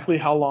exactly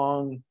how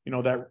long,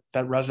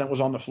 that resident was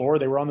on the floor.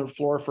 They were on the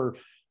floor for,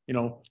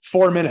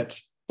 4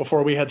 minutes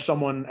before we had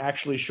someone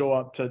actually show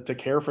up to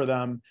care for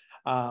them.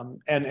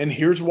 And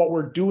here's what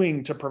we're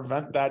doing to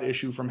prevent that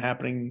issue from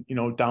happening,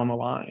 down the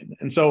line.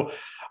 And so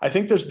I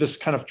think there's this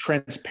kind of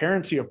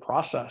transparency of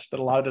process that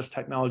a lot of this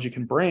technology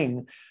can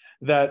bring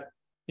that,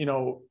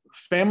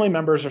 family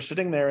members are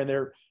sitting there and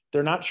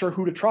they're not sure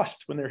who to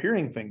trust when they're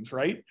hearing things,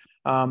 right?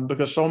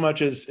 Because so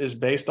much is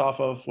based off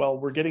of, well,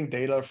 we're getting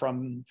data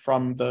from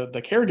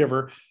the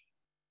caregiver,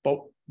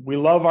 but we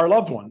love our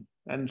loved one.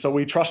 And so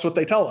we trust what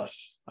they tell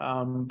us.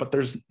 But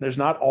there's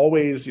not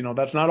always,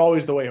 that's not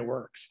always the way it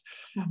works.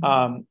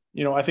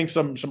 Mm-hmm. I think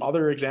some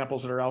other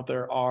examples that are out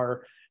there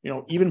are,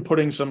 even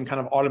putting some kind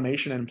of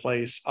automation in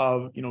place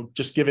of,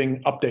 just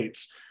giving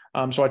updates.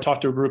 So I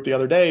talked to a group the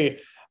other day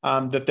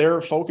that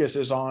their focus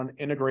is on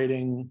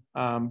integrating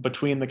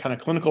between the kind of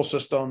clinical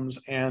systems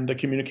and the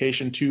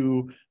communication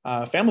to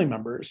family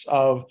members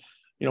of,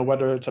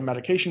 whether it's a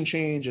medication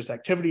change, it's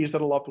activities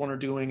that a loved one are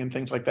doing and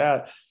things like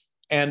that,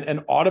 and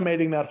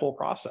automating that whole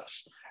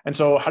process. And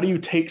so how do you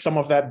take some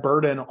of that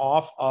burden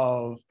off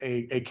of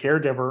a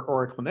caregiver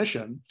or a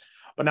clinician,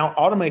 but now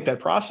automate that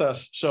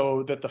process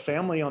so that the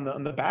family on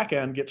the back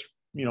end gets,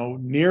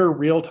 near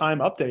real-time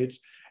updates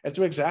as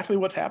to exactly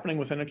what's happening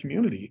within a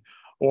community,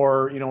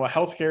 or, a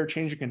healthcare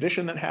change of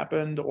condition that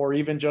happened, or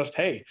even just,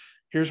 hey,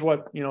 here's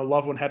what,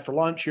 loved one had for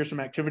lunch, here's some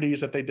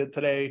activities that they did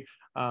today,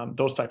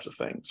 those types of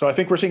things. So I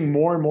think we're seeing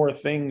more and more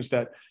things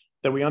that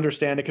we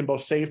understand it can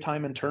both save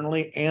time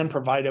internally and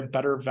provide a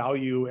better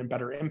value and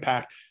better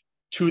impact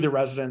to the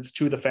residents,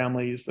 to the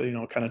families,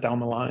 kind of down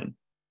the line.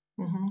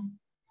 Mm-hmm.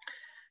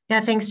 Yeah,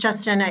 thanks,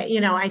 Justin.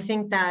 I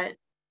think that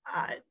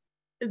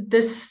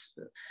this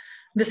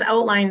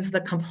outlines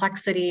the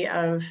complexity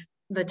of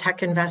the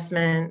tech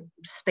investment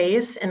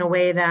space in a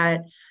way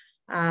that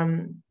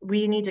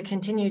we need to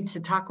continue to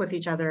talk with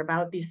each other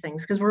about these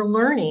things because we're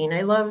learning.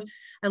 I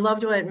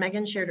loved what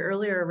Megan shared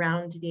earlier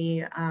around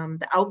the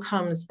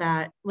outcomes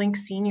that Link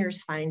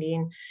Senior's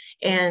finding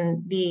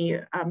and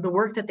the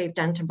work that they've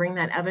done to bring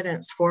that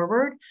evidence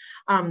forward.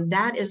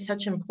 That is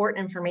such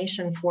important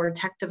information for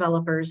tech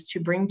developers to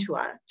bring to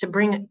us, to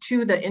bring it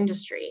to the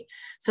industry,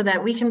 so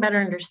that we can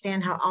better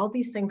understand how all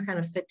these things kind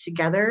of fit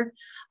together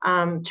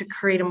to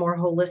create a more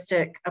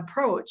holistic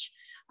approach.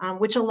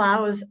 Which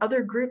allows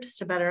other groups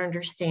to better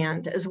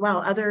understand as well,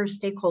 other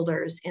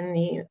stakeholders in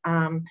the,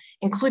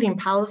 including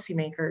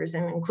policymakers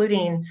and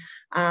including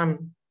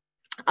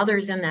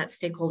others in that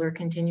stakeholder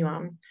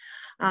continuum.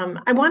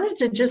 I wanted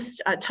to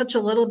just touch a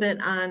little bit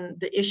on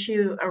the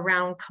issue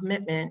around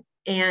commitment.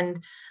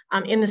 And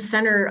in the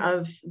center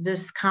of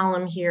this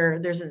column here,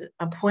 there's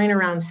a point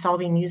around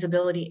solving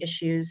usability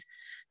issues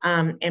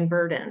and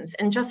burdens.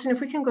 And Justin,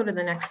 if we can go to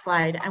the next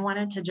slide, I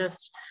wanted to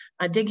just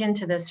dig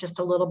into this just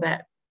a little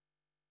bit.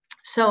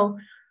 So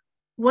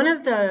one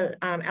of the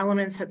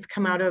elements that's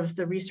come out of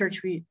the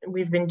research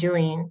we've been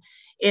doing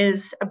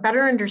is a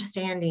better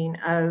understanding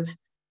of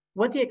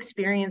what the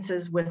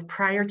experiences with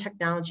prior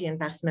technology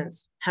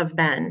investments have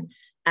been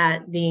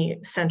at the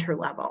center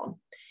level.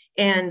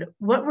 And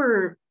what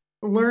we're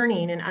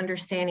learning and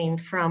understanding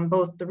from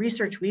both the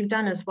research we've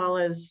done as well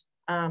as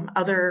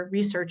other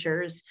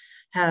researchers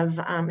have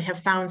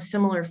found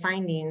similar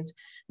findings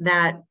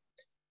that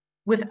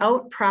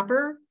without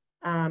proper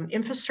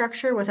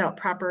infrastructure, without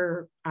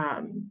proper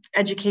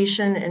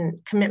education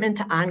and commitment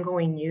to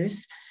ongoing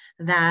use,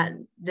 that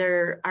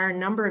there are a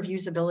number of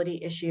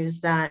usability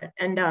issues that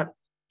end up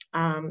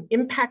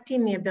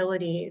impacting the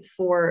ability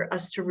for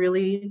us to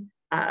really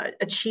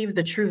achieve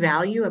the true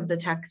value of the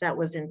tech that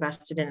was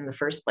invested in the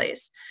first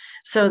place.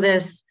 So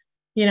this,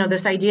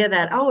 this idea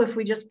that, oh, if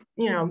we just,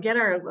 get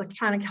our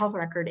electronic health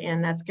record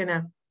in, that's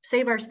gonna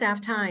save our staff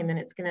time and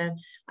it's gonna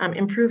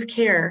improve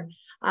care.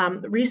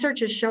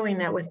 Research is showing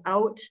that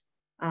without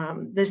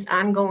this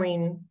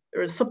ongoing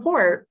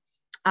support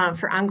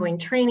for ongoing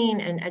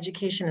training and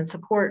education and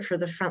support for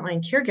the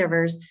frontline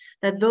caregivers,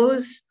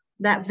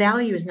 that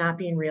value is not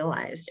being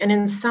realized. And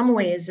in some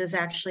ways is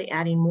actually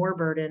adding more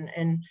burden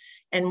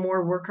and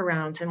more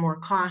workarounds and more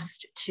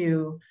cost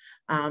to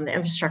the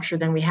infrastructure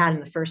than we had in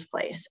the first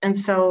place. And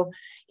so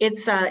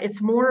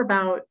it's more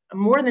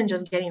than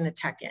just getting the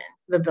tech in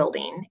the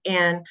building.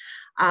 And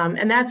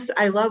that's,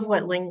 I love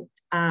what Link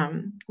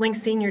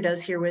Senior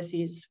does here with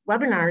these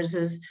webinars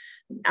is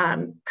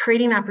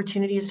creating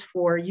opportunities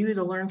for you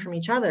to learn from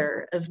each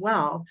other as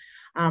well.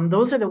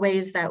 Those are the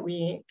ways that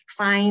we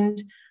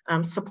find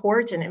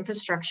support and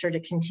infrastructure to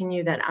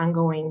continue that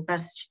ongoing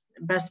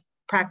best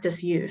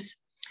practice use.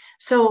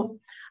 So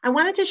I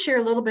wanted to share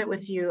a little bit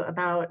with you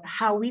about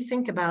how we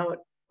think about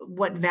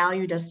what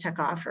value does tech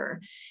offer.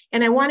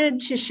 And I wanted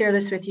to share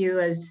this with you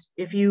as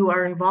if you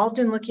are involved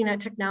in looking at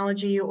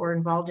technology or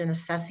involved in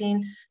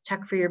assessing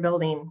tech for your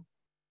building.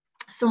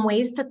 some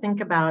ways to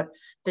think about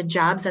the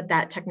jobs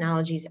that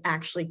technology is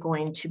actually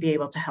going to be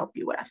able to help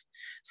you with.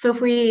 So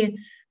if we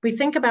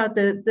think about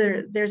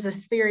there's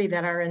this theory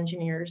that our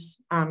engineers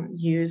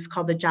use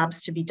called the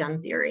jobs to be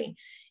done theory.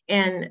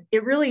 And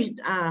it really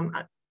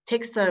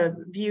takes the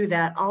view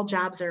that all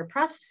jobs are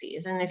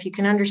processes. And if you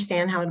can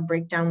understand how to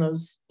break down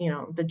those,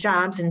 the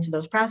jobs into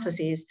those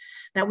processes,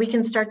 that we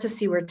can start to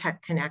see where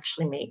tech can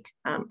actually make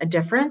a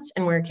difference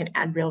and where it can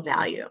add real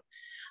value.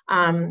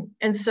 And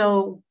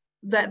so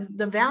that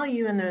the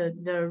value and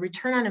the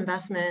return on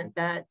investment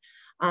that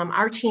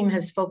our team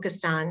has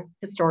focused on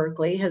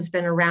historically has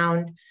been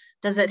around,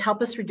 does it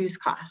help us reduce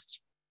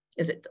cost?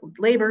 Is it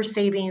labor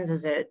savings?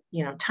 Is it,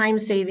 time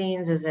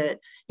savings? Is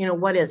it,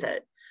 what is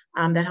it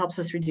that helps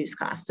us reduce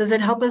costs? Does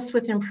it help us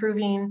with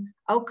improving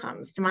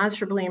outcomes,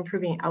 demonstrably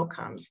improving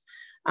outcomes?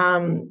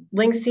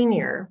 Link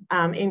Senior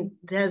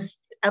has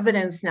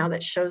evidence now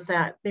that shows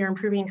that they're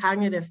improving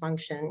cognitive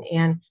function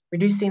and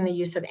reducing the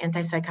use of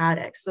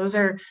antipsychotics. Those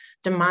are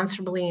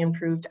demonstrably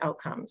improved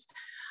outcomes.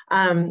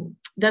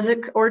 Does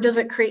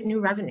it create new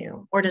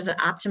revenue, or does it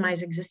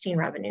optimize existing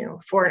revenue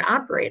for an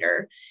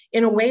operator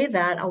in a way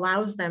that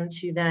allows them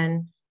to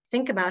then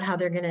think about how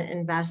they're going to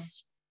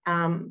invest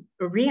or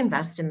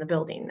reinvest in the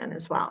building then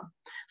as well?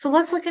 So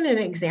let's look at an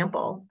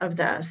example of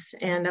this.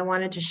 And I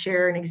wanted to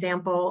share an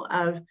example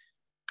of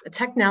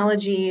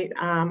technology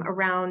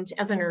around,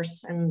 as a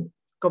nurse, I'm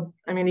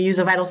going to use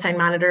a vital sign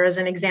monitor as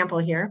an example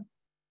here.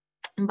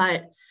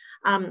 But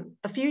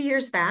a few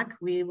years back,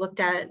 we looked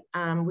at,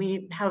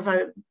 we have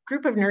a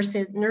group of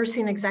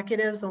nursing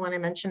executives, the one I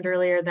mentioned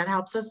earlier, that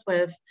helps us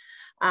with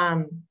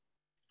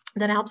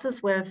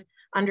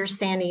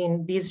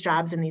understanding these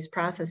jobs and these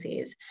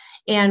processes.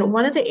 And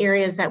one of the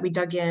areas that we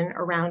dug in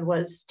around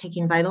was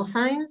taking vital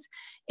signs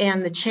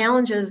and the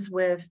challenges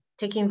with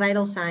taking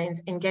vital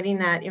signs and getting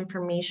that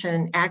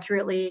information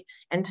accurately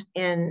and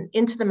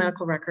into the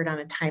medical record on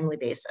a timely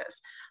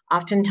basis.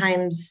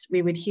 Oftentimes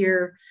we would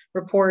hear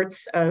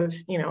reports of,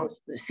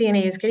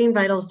 CNAs getting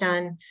vitals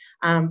done,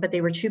 but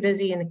they were too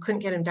busy and they couldn't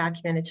get them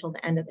documented till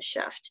the end of the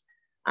shift.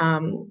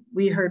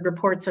 We heard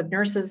reports of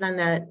nurses then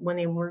that when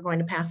they were going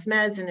to pass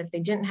meds, and if they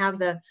didn't have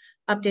the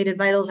updated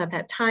vitals at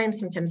that time,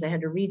 sometimes they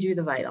had to redo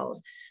the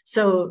vitals.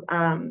 So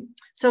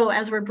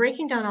as we're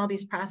breaking down all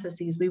these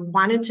processes, we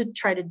wanted to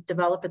try to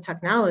develop a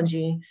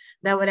technology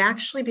that would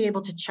actually be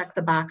able to check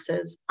the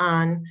boxes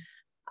on,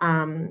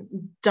 around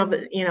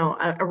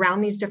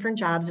these different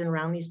jobs and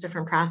around these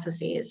different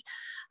processes.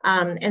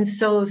 And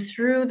so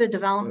through the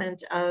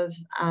development of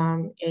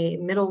a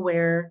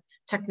middleware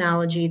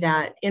technology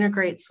that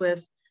integrates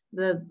with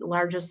the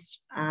largest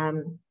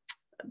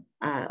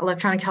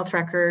electronic health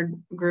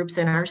record groups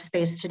in our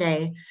space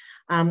today,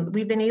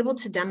 we've been able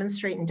to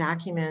demonstrate and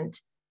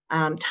document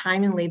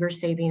time and labor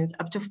savings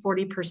up to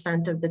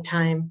 40% of the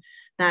time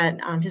that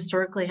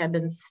historically had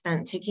been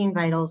spent taking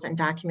vitals and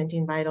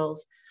documenting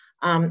vitals,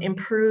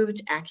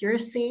 improved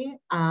accuracy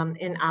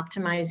in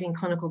optimizing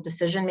clinical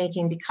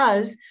decision-making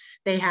because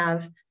they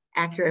have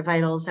accurate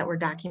vitals that were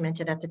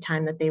documented at the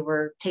time that they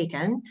were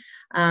taken,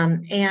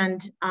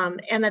 and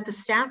that the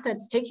staff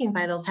that's taking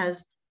vitals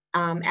has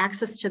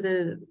access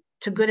to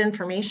good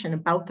information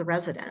about the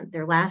resident,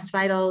 their last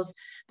vitals.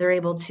 They're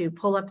able to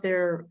pull up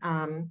their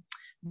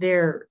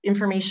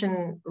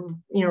information,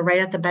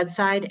 right at the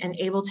bedside, and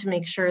able to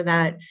make sure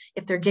that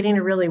if they're getting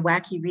a really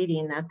wacky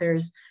reading, that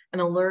there's an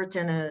alert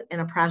and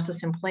a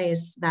process in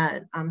place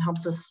that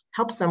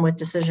helps them with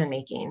decision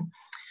making.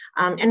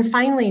 And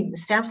finally,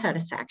 staff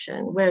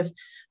satisfaction with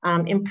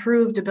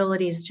improved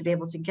abilities to be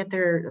able to get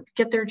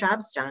their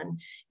jobs done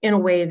in a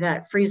way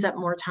that frees up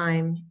more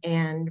time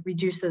and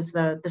reduces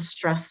the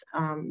stress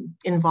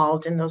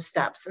involved in those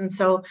steps. And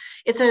so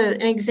it's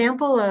an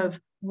example of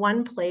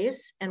one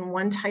place and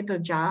one type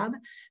of job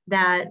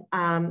that,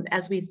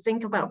 as we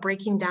think about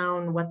breaking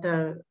down what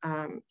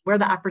where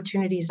the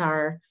opportunities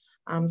are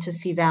to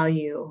see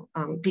value,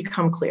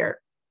 become clear.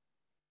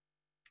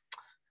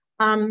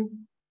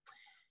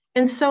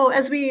 And so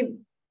as we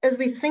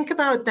think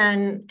about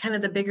then kind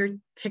of the bigger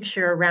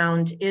picture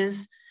around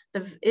is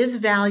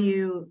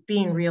value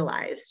being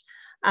realized,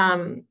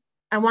 I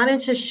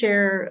wanted to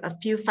share a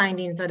few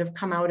findings that have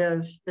come out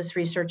of this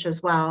research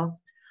as well,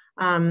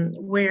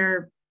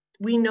 where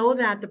we know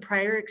that the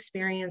prior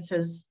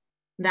experiences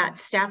that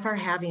staff are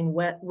having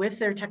with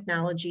their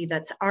technology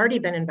that's already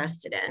been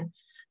invested in,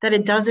 that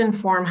it does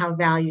inform how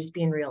value is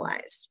being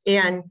realized.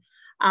 And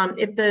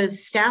if the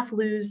staff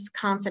lose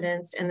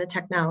confidence in the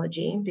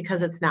technology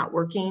because it's not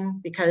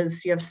working,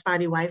 because you have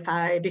spotty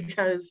Wi-Fi,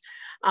 because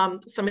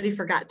somebody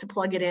forgot to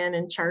plug it in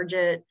and charge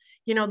it,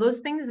 those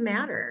things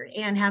matter.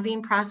 And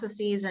having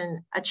processes and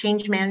a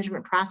change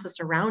management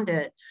process around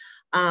it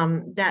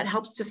that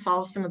helps to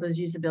solve some of those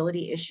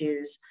usability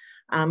issues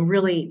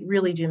really,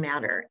 really do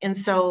matter. And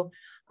so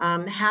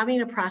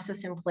having a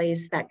process in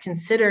place that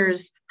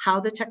considers how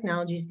the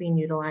technology is being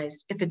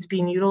utilized, if it's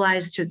being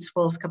utilized to its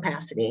fullest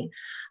capacity,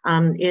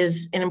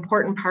 is an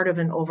important part of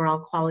an overall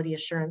quality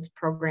assurance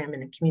program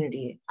in a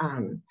community.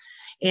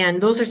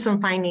 And those are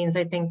some findings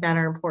I think that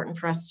are important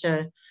for us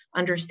to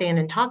understand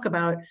and talk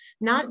about,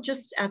 not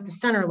just at the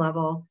center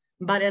level,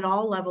 but at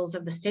all levels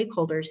of the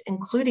stakeholders,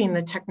 including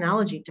the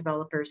technology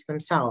developers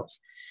themselves.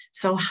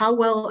 So how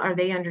well are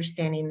they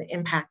understanding the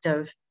impact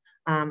of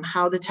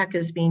how the tech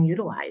is being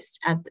utilized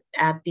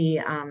at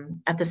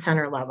the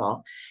center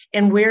level,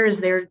 and where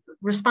is their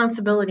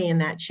responsibility in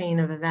that chain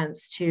of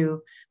events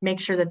to make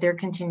sure that they're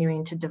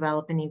continuing to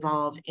develop and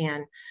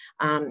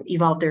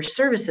evolve their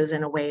services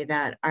in a way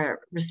that are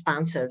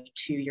responsive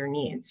to your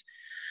needs.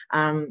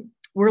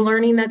 We're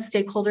learning that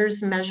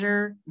stakeholders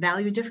measure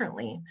value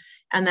differently,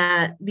 and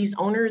that these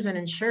owners and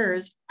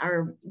insurers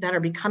that are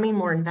becoming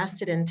more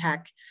invested in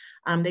tech,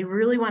 they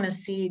really want to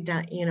see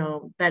that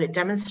it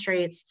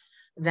demonstrates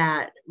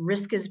that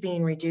risk is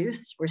being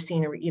reduced. We're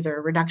seeing either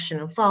a reduction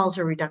in falls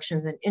or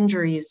reductions in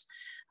injuries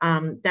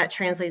that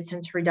translates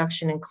into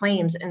reduction in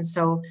claims. And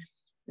so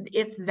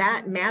if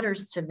that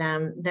matters to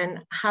them,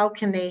 then how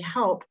can they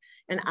help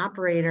an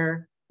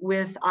operator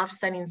with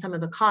offsetting some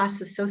of the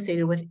costs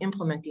associated with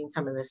implementing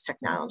some of this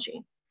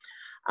technology?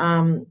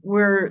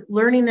 We're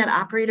learning that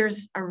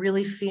operators are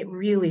really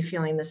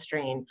feeling the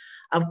strain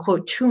of,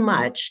 quote, too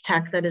much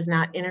tech that is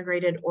not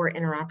integrated or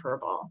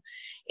interoperable.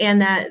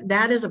 And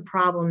that is a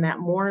problem, that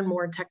more and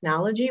more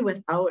technology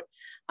without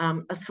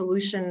a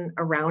solution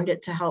around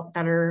it to help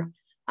better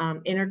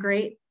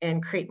integrate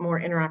and create more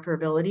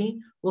interoperability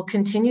will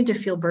continue to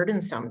feel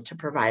burdensome to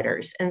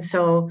providers. And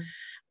so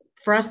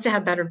for us to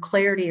have better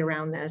clarity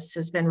around this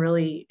has been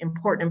really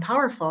important and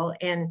powerful,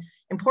 and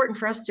important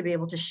for us to be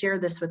able to share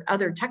this with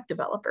other tech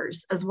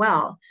developers as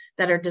well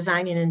that are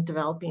designing and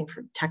developing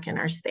for tech in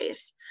our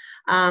space.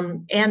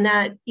 And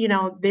that,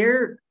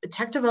 their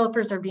tech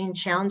developers are being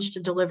challenged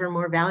to deliver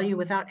more value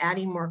without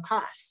adding more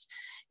cost.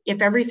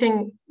 If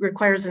everything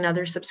requires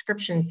another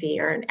subscription fee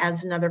or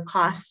adds another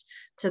cost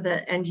to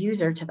the end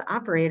user, to the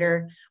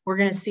operator, we're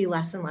going to see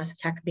less and less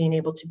tech being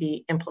able to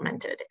be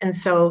implemented. And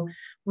so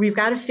we've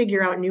got to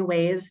figure out new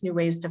ways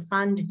to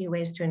fund, new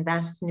ways to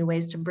invest, new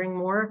ways to bring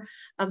more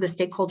of the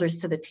stakeholders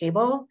to the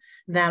table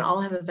that all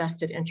have a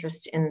vested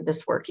interest in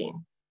this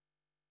working.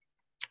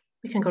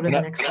 We can go to the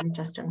next slide,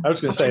 Justin. I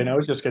was going to say, and I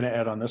was just going to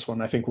add on this one,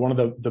 I think one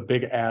of the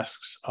big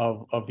asks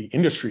of the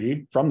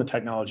industry from the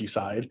technology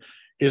side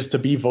is to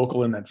be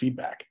vocal in that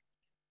feedback.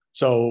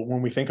 So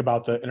when we think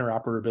about the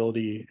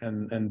interoperability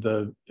and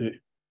the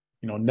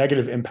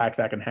negative impact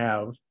that can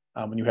have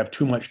when you have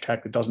too much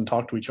tech that doesn't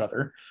talk to each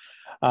other,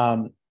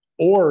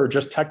 or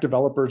just tech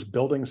developers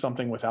building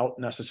something without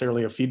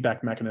necessarily a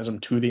feedback mechanism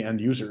to the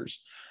end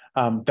users,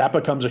 that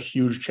becomes a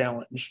huge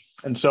challenge.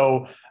 And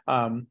so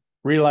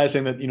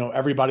realizing that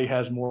everybody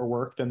has more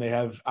work than they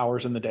have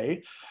hours in the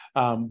day.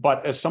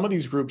 But as some of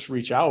these groups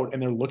reach out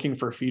and they're looking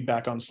for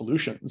feedback on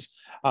solutions,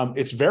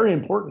 it's very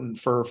important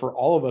for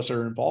all of us who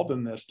are involved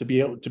in this to be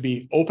able to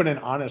be open and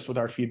honest with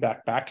our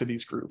feedback back to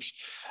these groups,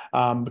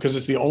 because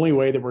it's the only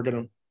way that we're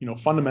going to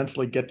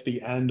fundamentally get to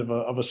the end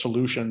of a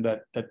solution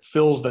that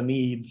fills the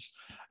needs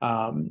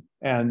and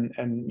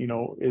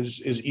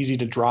is easy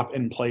to drop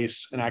in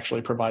place and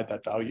actually provide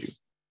that value.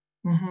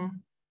 Mm-hmm.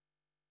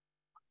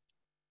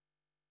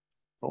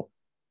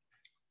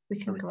 We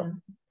can go on.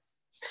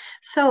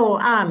 So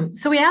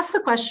we asked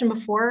the question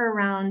before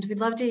around, we'd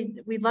love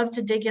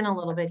to dig in a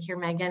little bit here,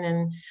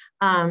 Megan,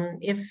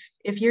 and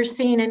if you're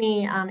seeing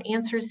any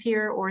answers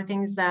here or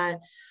things that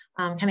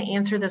kind of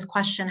answer this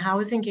question: how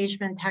is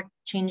engagement tech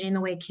changing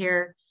the way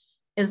care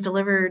is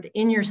delivered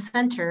in your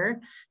center?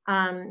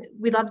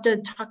 We'd love to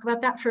talk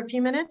about that for a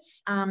few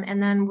minutes,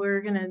 and then we're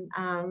going to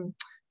kind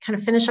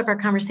of finish up our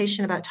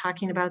conversation about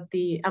talking about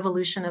the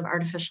evolution of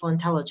artificial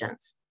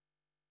intelligence.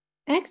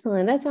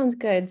 Excellent. That sounds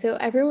good. So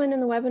everyone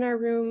in the webinar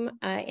room,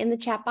 in the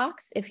chat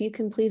box, if you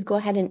can please go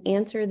ahead and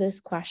answer this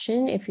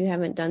question if you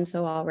haven't done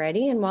so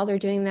already. And while they're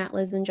doing that,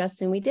 Liz and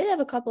Justin, we did have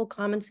a couple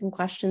comments and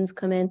questions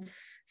come in,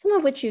 some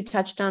of which you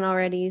touched on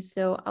already.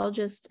 So I'll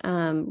just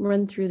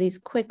run through these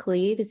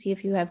quickly to see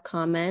if you have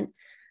comment.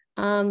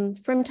 From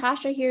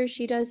Tasha here,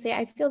 she does say,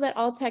 I feel that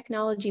all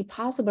technology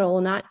possible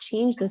will not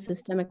change the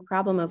systemic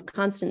problem of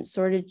constant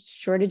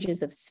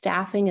shortages of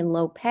staffing and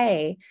low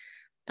pay,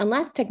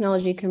 unless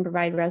technology can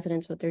provide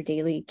residents with their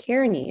daily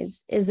care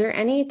needs. Is there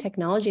any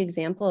technology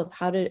example of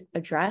how to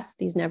address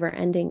these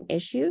never-ending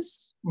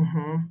issues?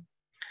 Mm-hmm.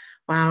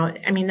 Wow.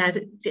 I mean,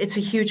 it's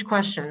a huge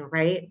question,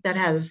 right? That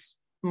has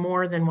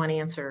more than one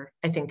answer,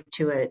 I think,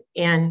 to it.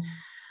 And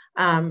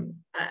I'm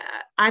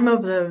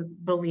of the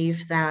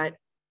belief that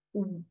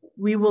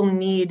we will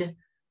need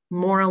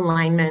more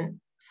alignment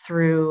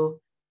through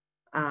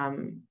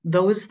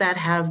those that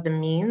have the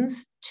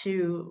means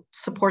to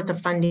support the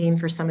funding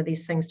for some of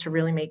these things to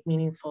really make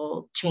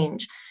meaningful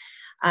change.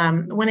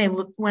 When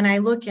I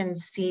look and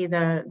see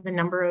the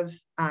number of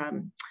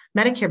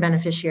Medicare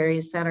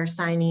beneficiaries that are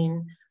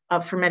signing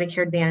up for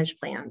Medicare Advantage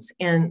plans,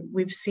 and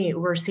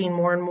we're seeing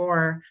more and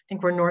more, I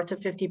think we're north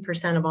of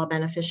 50% of all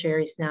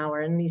beneficiaries now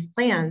are in these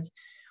plans.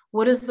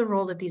 What is the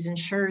role that these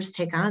insurers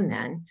take on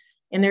then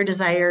in their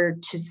desire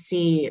to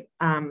see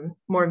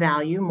more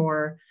value,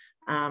 more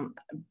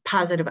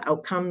positive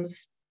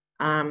outcomes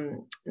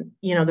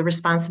the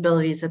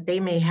responsibilities that they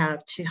may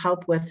have to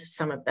help with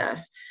some of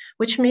this,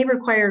 which may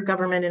require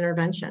government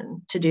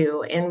intervention to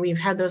do. And we've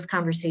had those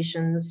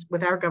conversations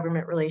with our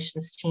government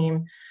relations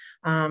team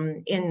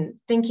in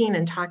thinking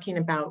and talking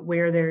about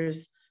where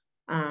there's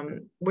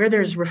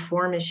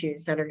reform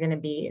issues that are going to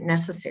be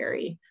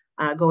necessary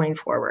going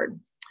forward.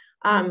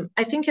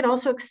 I think it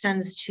also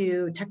extends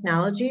to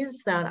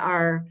technologies that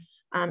are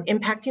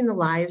impacting the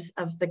lives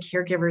of the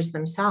caregivers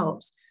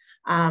themselves.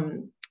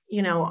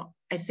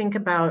 I think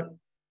about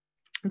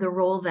the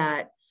role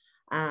that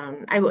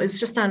I was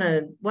just on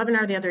a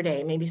webinar the other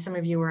day, maybe some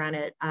of you were on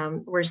it,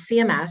 where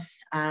CMS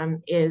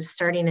is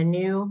starting a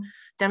new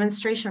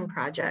demonstration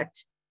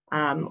project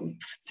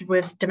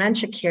with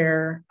dementia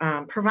care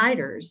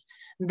providers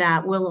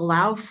that will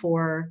allow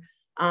for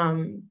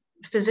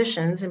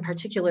physicians in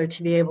particular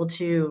to be able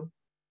to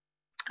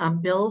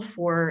bill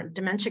for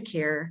dementia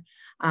care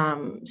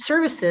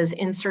services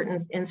in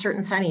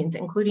certain settings,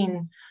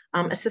 including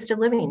assisted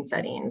living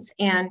settings.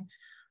 And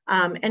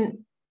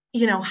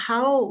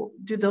how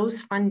do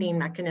those funding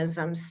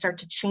mechanisms start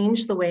to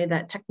change the way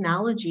that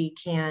technology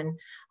can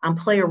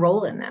play a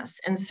role in this?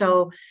 And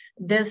so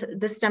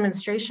this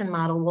demonstration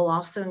model will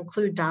also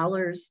include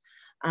dollars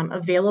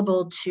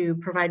available to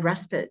provide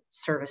respite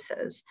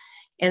services.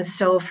 And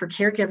so for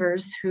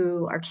caregivers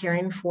who are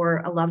caring for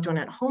a loved one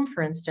at home,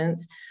 for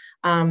instance,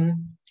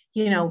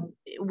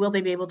 will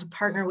they be able to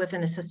partner with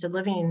an assisted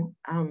living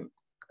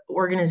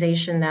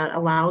organization that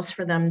allows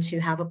for them to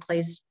have a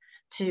place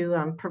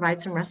to provide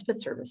some respite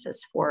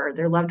services for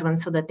their loved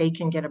ones so that they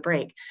can get a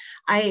break?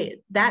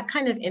 That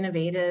kind of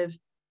innovative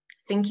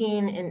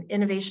thinking and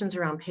innovations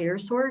around payer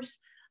source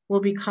will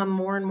become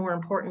more and more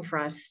important for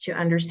us to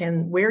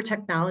understand where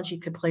technology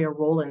could play a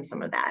role in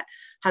some of that.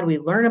 How do we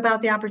learn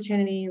about the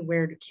opportunity?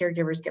 Where do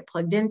caregivers get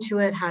plugged into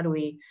it? How do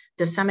we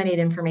disseminate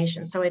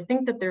information? So I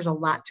think that there's a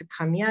lot to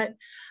come yet,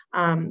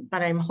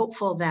 but I'm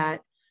hopeful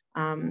that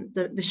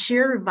the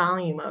sheer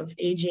volume of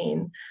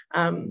aging,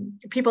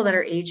 people that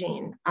are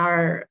aging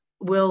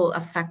will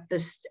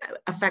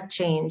affect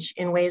change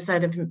in ways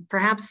that have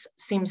perhaps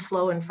seemed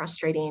slow and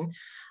frustrating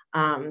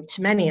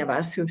to many of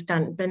us who've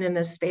been in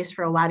this space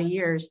for a lot of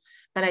years.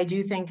 But I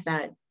do think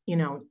that,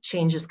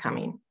 change is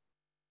coming.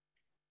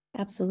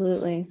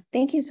 Absolutely.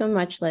 Thank you so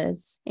much,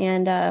 Liz.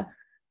 And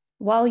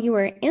while you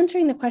were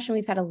answering the question,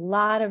 we've had a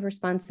lot of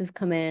responses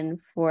come in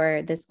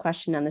for this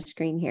question on the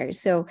screen here.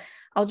 So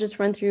I'll just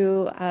run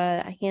through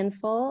a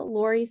handful.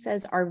 Lori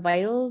says, our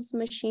Vitals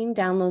machine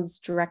downloads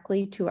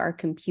directly to our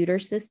computer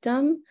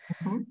system.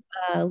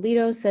 Mm-hmm.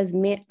 Lito says,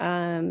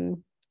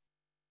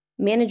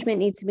 management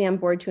needs to be on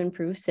board to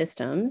improve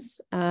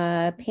systems.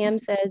 Pam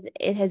says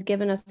it has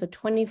given us a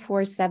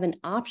 24/7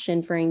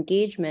 option for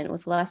engagement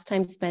with less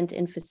time spent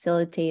in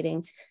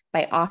facilitating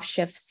by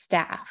off-shift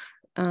staff.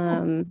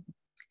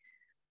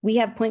 We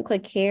have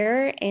point-click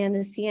care, and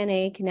the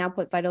CNA can now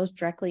put vitals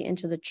directly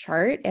into the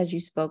chart, as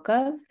you spoke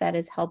of. That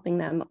is helping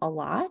them a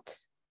lot.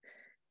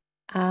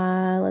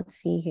 Let's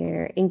see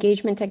here.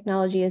 Engagement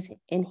technology is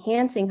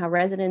enhancing how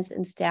residents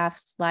and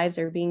staff's lives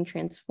are being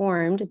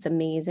transformed. It's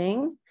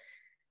amazing.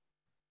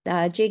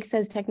 Jake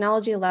says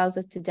technology allows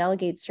us to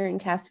delegate certain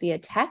tasks via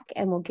tech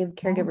and will give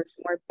caregivers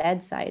more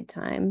bedside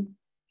time.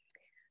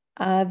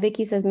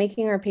 Vicky says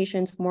making our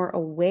patients more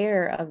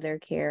aware of their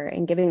care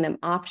and giving them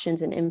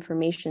options and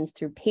information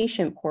through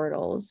patient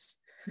portals.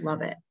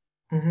 Love it.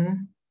 Mm-hmm.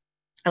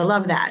 I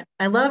love that.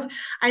 I love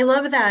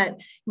that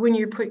when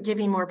you're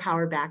giving more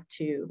power back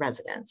to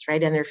residents,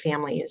 right, and their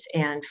families,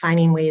 and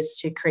finding ways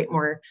to create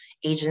more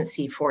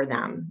agency for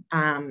them.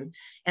 And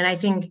I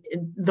think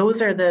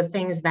those are the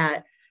things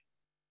that,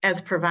 as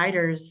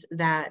providers,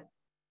 that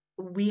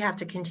we have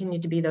to continue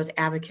to be those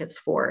advocates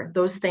for,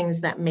 those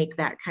things that make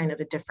that kind of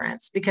a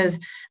difference, because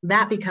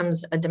that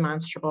becomes a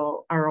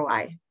demonstrable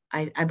ROI,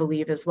 I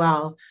believe, as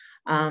well.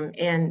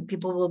 And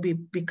people will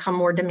become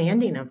more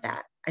demanding of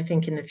that, I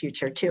think, in the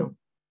future too.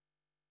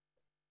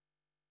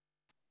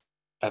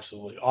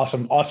 Absolutely.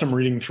 Awesome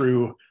reading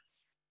through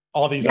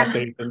all these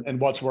updates and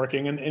what's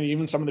working. And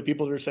even some of the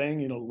people that are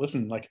saying,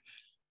 listen, like,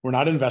 we're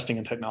not investing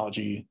in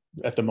technology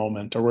at the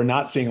moment, or we're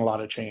not seeing a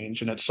lot of change,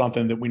 and it's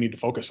something that we need to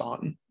focus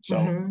on.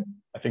 So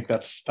I think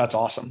that's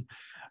awesome.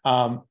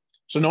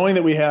 So knowing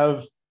that we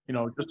have,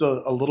 just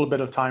a little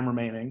bit of time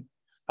remaining,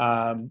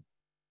 I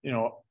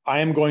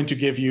am going to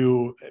give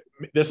you,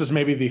 this is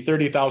maybe the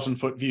 30,000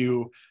 foot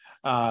view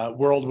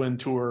whirlwind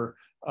tour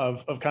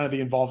of kind of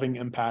the evolving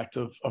impact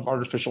of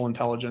artificial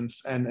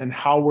intelligence and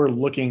how we're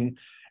looking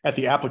at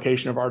the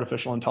application of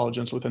artificial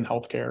intelligence within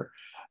healthcare.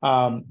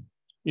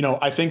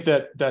 I think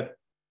that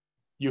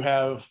you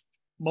have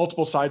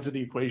multiple sides of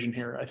the equation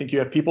here. I think you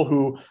have people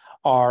who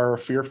are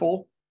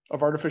fearful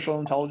of artificial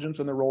intelligence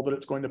and the role that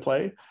it's going to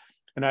play.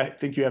 And I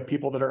think you have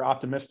people that are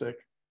optimistic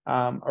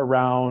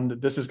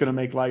around this is going to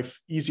make life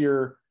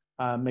easier,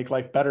 make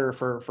life better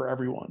for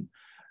everyone.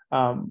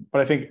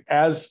 But I think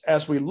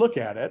as we look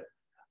at it,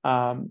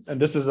 and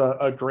this is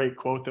a great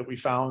quote that we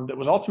found that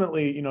was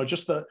ultimately,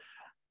 just the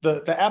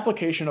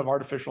application of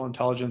artificial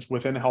intelligence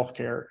within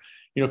healthcare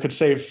could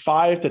save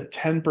 5 to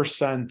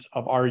 10%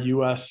 of our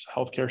US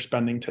healthcare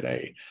spending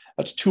today.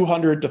 That's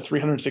 $200 to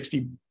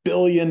 $360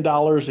 billion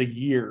a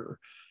year,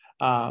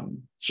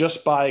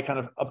 just by kind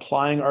of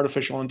applying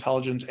artificial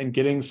intelligence and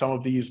getting some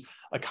of these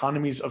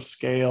economies of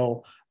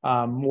scale,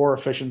 more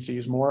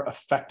efficiencies, more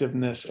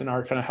effectiveness in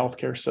our kind of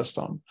healthcare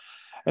system.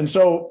 And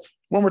so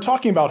when we're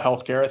talking about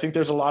healthcare, I think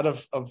there's a lot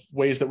of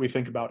ways that we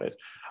think about it.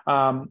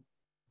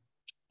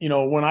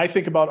 When I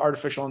think about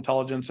artificial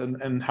intelligence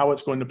and how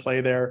it's going to play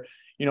there,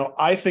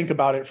 I think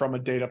about it from a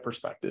data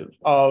perspective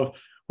of,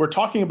 we're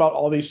talking about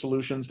all these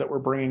solutions that we're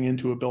bringing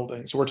into a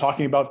building. So we're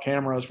talking about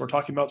cameras, we're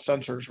talking about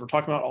sensors, we're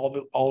talking about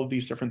all of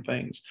these different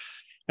things.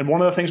 And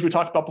one of the things we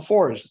talked about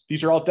before is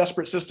these are all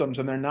disparate systems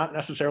and they're not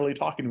necessarily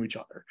talking to each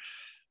other.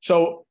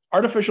 So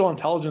artificial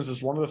intelligence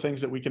is one of the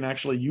things that we can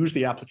actually use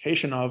the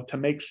application of to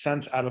make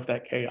sense out of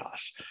that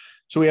chaos.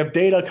 So we have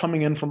data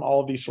coming in from all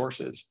of these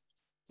sources.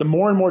 The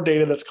more and more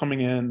data that's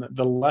coming in,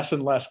 the less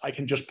and less I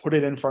can just put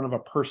it in front of a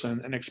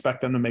person and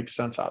expect them to make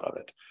sense out of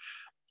it.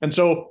 And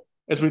so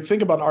as we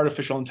think about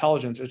artificial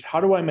intelligence, it's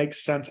how do I make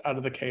sense out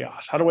of the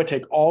chaos? How do I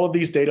take all of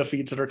these data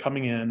feeds that are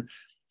coming in,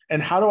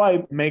 and how do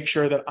I make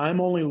sure that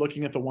I'm only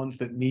looking at the ones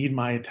that need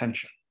my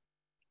attention,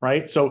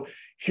 right? So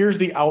here's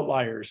the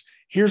outliers.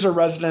 Here's a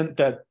resident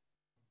that,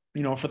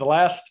 for the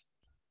last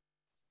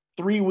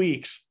 3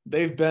 weeks,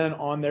 they've been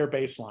on their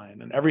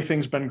baseline and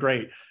everything's been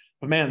great.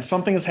 But man,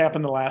 something has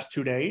happened the last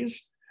 2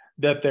 days,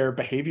 that their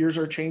behaviors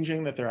are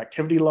changing, that their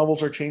activity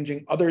levels are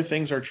changing, other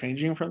things are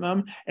changing for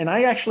them. And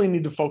I actually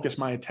need to focus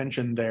my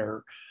attention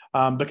there,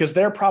 because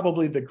they're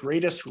probably the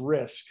greatest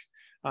risk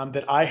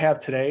that I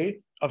have today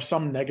of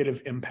some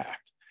negative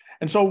impact.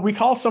 And so we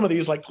call some of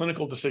these like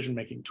clinical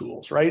decision-making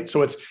tools, right?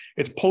 So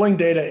it's pulling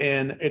data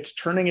in, it's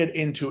turning it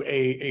into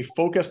a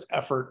focused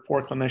effort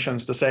for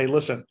clinicians to say,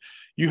 listen,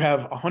 you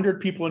have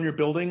 100 people in your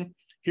building,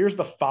 here's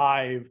the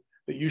 5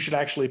 that you should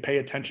actually pay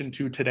attention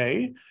to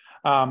today,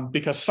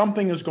 because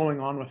something is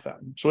going on with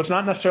them. So it's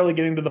not necessarily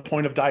getting to the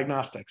point of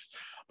diagnostics,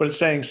 but it's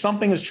saying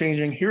something is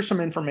changing. Here's some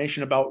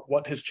information about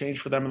what has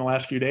changed for them in the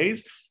last few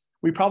days.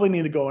 We probably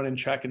need to go in and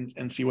check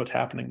and see what's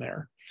happening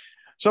there.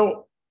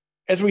 So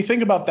as we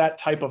think about that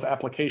type of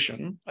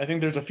application, I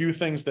think there's a few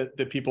things that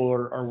people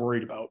are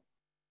worried about.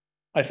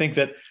 I think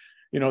that,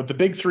 the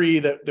big 3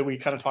 that we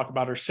kind of talk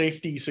about are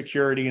safety,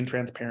 security, and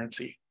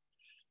transparency.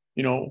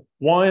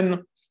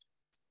 One,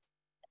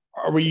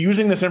 are we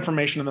using this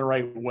information in the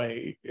right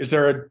way? Is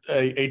there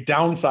a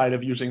downside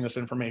of using this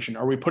information?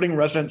 Are we putting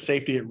resident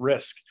safety at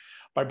risk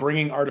by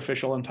bringing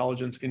artificial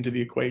intelligence into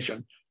the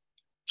equation?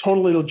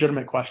 Totally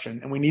legitimate question,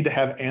 and we need to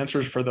have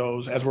answers for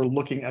those as we're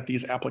looking at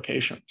these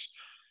applications.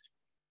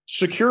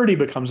 Security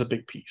becomes a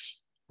big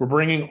piece. We're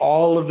bringing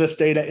all of this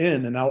data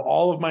in, and now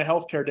all of my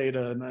healthcare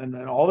data and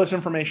all this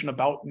information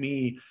about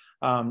me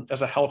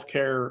as a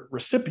healthcare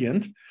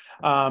recipient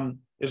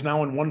is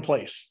now in one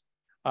place.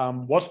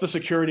 What's the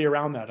security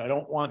around that? I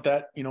don't want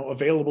that,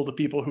 available to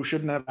people who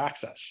shouldn't have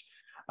access.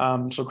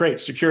 So great,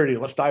 security.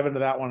 Let's dive into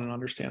that one and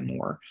understand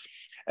more.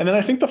 And then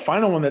I think the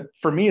final one that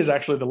for me is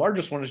actually the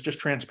largest one is just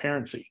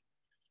transparency.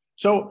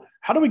 So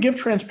how do we give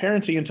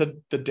transparency into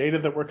the data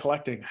that we're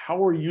collecting? How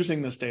we're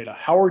using this data?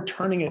 How we're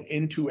turning it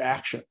into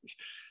actions?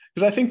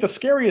 Because I think the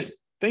scariest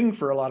thing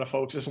for a lot of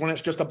folks is when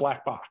it's just a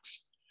black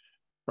box,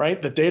 right?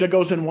 The data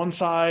goes in one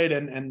side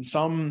and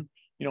some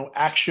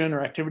action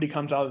or activity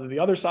comes out of the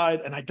other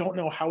side, and I don't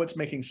know how it's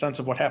making sense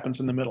of what happens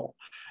in the middle.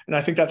 And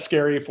I think that's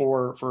scary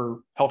for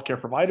healthcare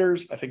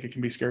providers. I think it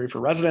can be scary for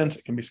residents.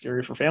 It can be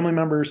scary for family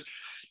members.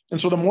 And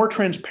so the more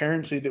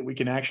transparency that we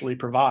can actually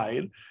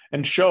provide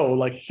and show,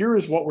 like, here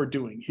is what we're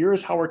doing, here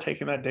is how we're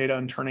taking that data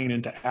and turning it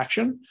into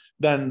action,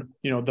 then,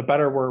 the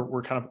better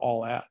we're kind of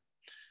all at.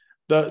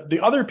 The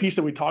other piece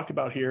that we talked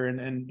about here,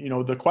 and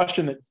the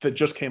question that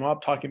just came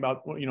up talking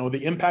about,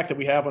 the impact that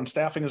we have on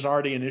staffing is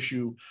already an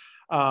issue.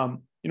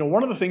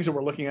 One of the things that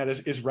we're looking at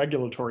is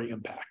regulatory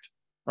impact,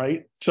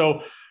 right?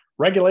 So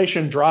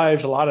regulation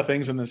drives a lot of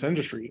things in this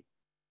industry.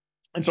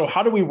 And so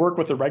how do we work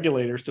with the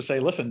regulators to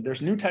say, listen,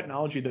 there's new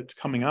technology that's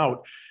coming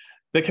out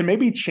that can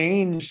maybe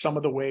change some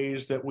of the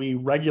ways that we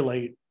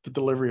regulate the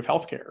delivery of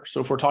healthcare. So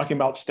if we're talking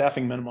about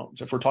staffing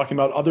minimums, if we're talking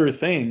about other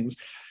things,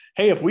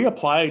 hey, if we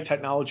apply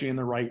technology in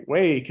the right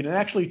way, can it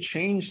actually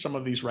change some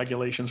of these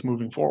regulations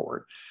moving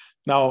forward?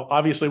 Now,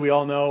 obviously, we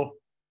all know,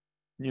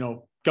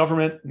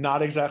 government,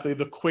 not exactly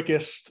the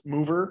quickest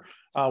mover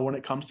when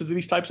it comes to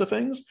these types of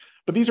things,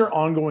 but these are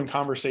ongoing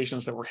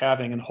conversations that we're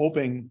having and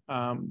hoping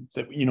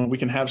that, we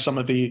can have some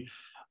of the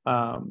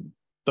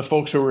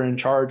folks who are in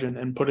charge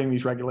and putting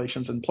these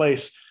regulations in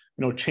place,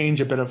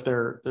 change a bit of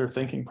their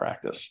thinking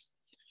practice.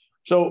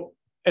 So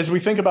as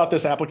we think about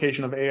this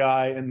application of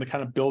AI and the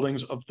kind of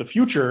buildings of the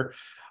future,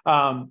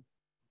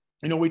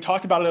 we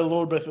talked about it a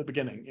little bit at the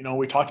beginning.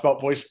 We talked about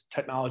voice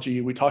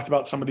technology. We talked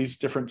about some of these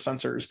different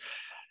sensors.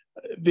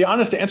 The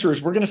honest answer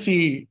is we're going to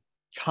see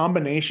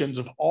combinations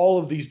of all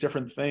of these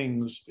different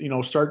things,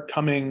 start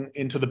coming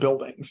into the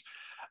buildings.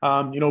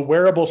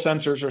 Wearable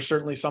sensors are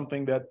certainly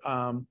something that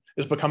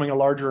is becoming a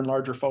larger and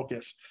larger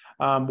focus,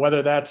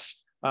 whether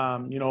that's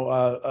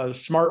a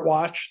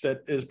smartwatch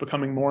that is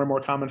becoming more and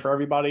more common for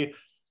everybody,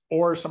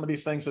 or some of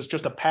these things that's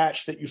just a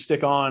patch that you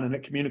stick on and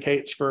it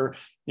communicates for,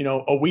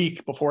 a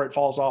week before it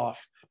falls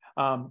off.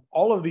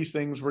 All of these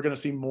things we're going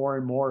to see more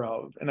and more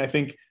of. And I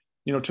think,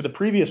 to the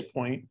previous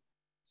point,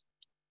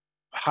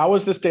 how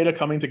is this data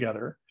coming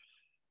together?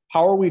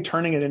 How are we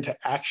turning it into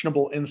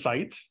actionable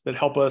insights that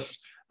help us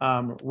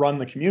run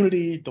the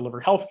community,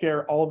 deliver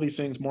healthcare, all of these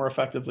things more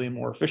effectively and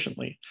more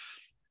efficiently?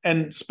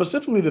 And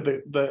specifically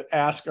the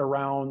ask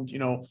around,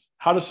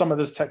 how does some of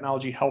this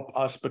technology help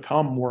us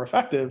become more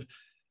effective?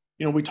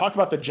 We talk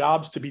about the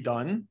jobs to be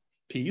done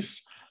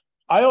piece.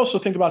 I also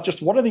think about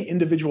just what are the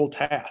individual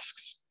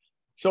tasks.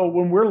 So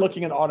when we're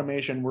looking at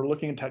automation, we're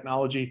looking at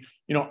technology,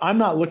 I'm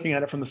not looking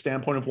at it from the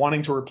standpoint of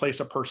wanting to replace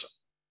a person,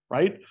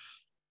 right?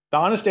 The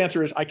honest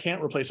answer is I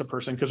can't replace a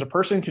person because a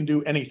person can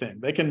do anything.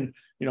 They can,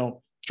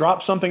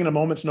 drop something in a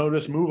moment's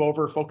notice, move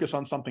over, focus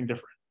on something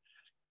different.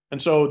 And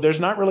so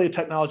there's not really a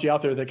technology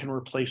out there that can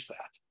replace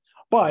that.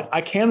 But I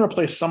can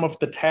replace some of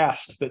the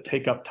tasks that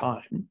take up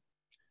time.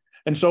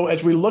 And so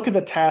as we look at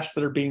the tasks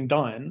that are being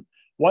done,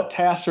 what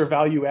tasks are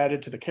value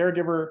added to the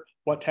caregiver?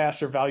 What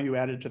tasks are value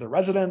added to the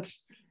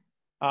residents?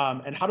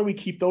 And how do we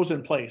keep those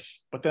in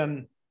place, but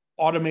then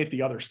automate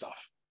the other stuff?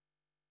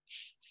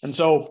 And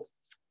so,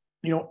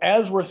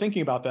 as we're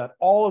thinking about that,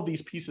 all of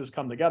these pieces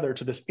come together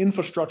to this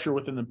infrastructure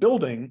within the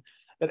building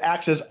that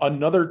acts as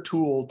another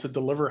tool to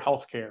deliver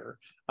healthcare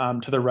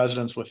to the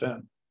residents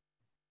within.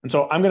 And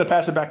so I'm going to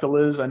pass it back to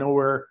Liz. I know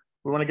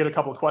we want to get a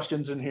couple of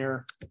questions in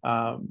here,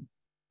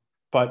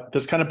 but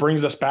this kind of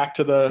brings us back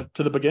to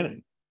the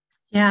beginning.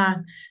 Yeah,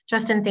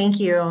 Justin, thank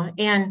you.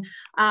 And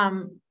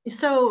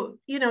so,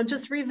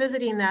 just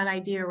revisiting that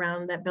idea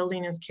around that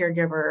building as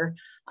caregiver,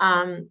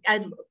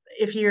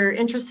 if you're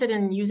interested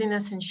in using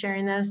this and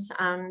sharing this,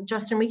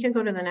 Justin, we can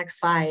go to the next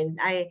slide.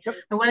 I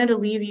wanted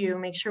to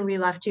make sure we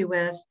left you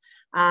with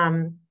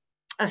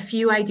a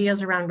few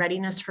ideas around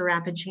readiness for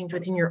rapid change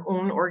within your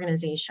own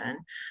organization.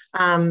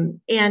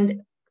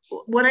 And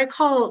what I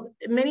call,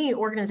 many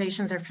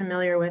organizations are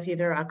familiar with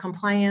either a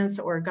compliance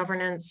or a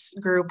governance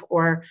group,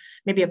 or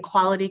maybe a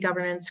quality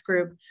governance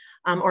group,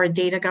 or a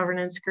data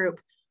governance group.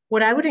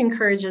 What I would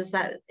encourage is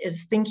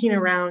thinking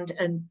around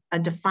a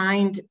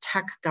defined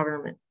tech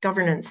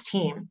governance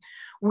team,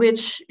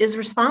 which is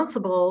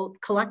responsible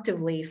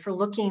collectively for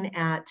looking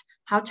at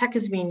how tech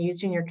is being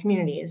used in your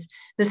communities.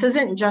 This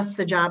isn't just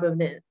the job of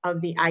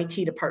the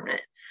IT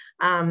department.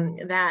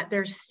 That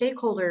there's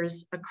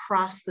stakeholders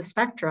across the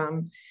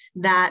spectrum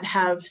that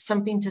have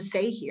something to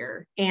say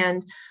here.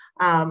 And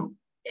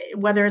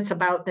whether it's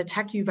about the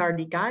tech you've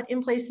already got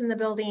in place in the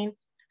building,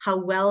 how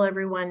well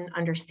everyone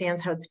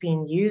understands how it's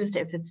being used,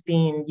 if it's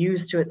being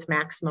used to its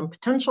maximum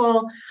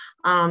potential,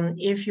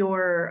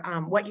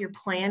 what your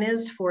plan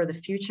is for the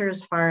future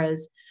as far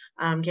as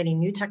getting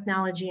new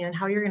technology, and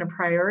how you're going to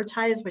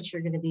prioritize what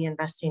you're going to be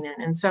investing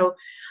in. And so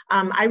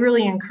I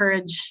really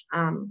encourage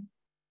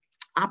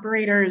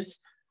operators,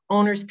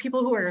 owners,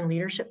 people who are in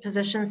leadership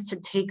positions to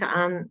take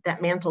on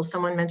that mantle.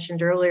 Someone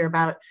mentioned earlier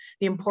about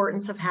the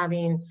importance of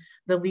having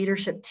the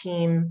leadership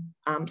team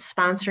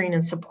sponsoring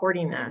and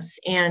supporting this.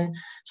 And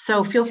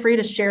so feel free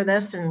to share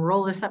this and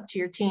roll this up to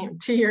your team,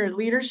 to your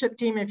leadership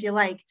team if you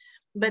like.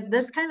 But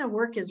this kind of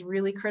work is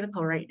really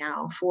critical right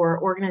now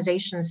for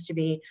organizations to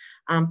be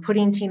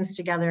putting teams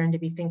together and to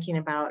be thinking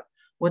about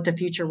what the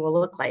future will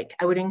look like.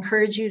 I would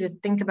encourage you to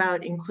think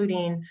about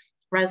including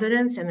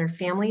residents and their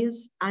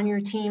families on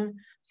your team,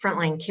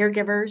 frontline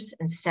caregivers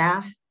and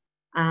staff,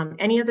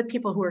 any of the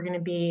people who are going to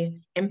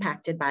be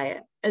impacted by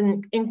it,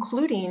 and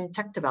including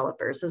tech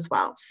developers as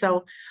well.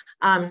 So,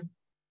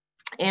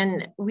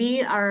 and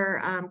we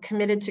are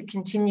committed to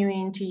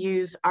continuing to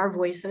use our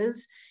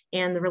voices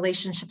and the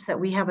relationships that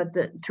we have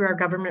through our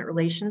government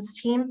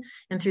relations team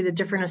and through the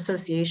different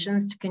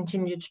associations to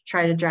continue to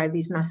try to drive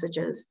these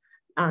messages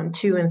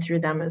to and through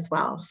them as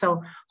well.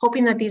 So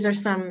hoping that these are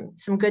some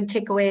good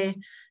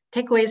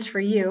takeaways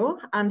for you.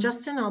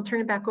 Justin, I'll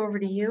turn it back over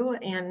to you.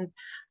 And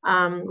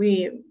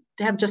we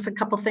have just a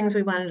couple things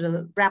we wanted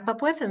to wrap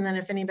up with. And then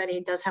if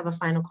anybody does have a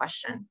final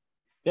question.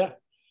 Yeah.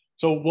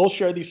 So we'll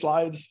share these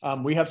slides.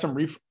 We have some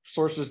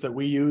resources that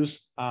we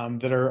use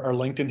that are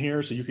linked in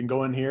here. So you can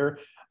go in here.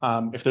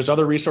 If there's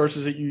other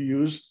resources that you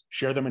use,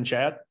 share them in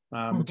chat.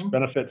 It's a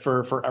benefit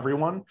for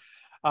everyone.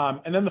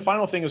 And then the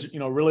final thing is,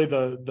 really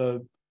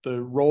the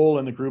role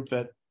in the group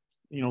that,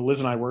 Liz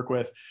and I work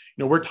with,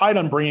 we're tied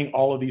on bringing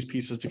all of these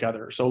pieces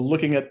together. So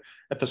looking at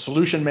the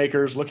solution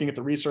makers, looking at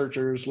the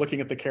researchers,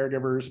 looking at the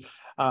caregivers,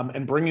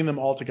 and bringing them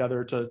all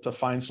together to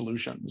find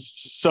solutions.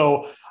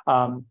 So,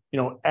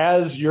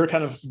 as you're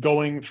kind of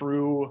going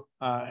through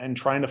and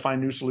trying to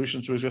find new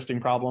solutions to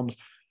existing problems,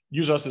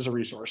 use us as a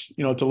resource.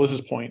 To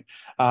Liz's point,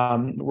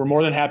 we're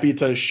more than happy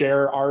to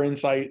share our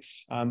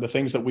insights, the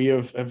things that we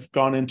have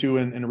gone into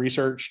and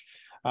researched,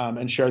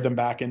 and share them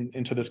back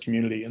into this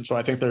community. And so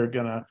I think they're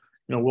gonna,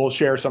 we'll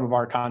share some of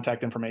our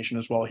contact information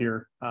as well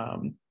here.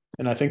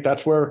 And I think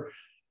that's where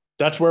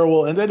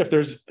we'll end it. If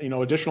there's,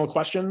 additional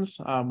questions,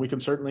 we can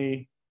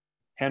certainly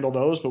handle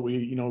those, but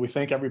we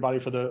thank everybody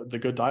for the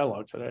good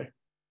dialogue today.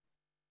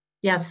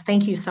 Yes,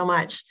 thank you so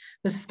much.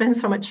 This has been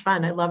so much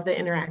fun. I love the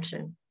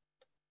interaction.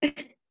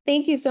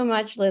 Thank you so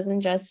much, Liz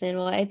and Justin.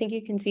 Well, I think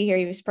you can see here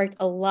you've sparked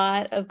a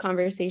lot of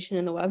conversation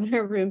in the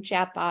webinar room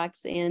chat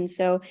box. And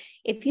so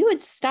if you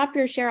would stop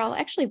your share, I'll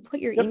actually put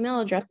your email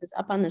addresses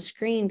up on the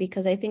screen,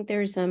 because I think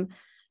there's some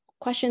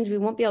questions we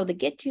won't be able to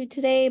get to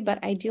today, but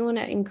I do want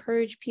to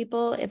encourage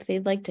people, if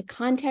they'd like to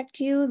contact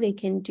you, they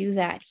can do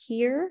that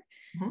here.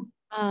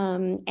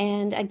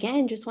 And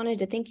again, just wanted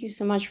to thank you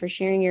so much for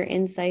sharing your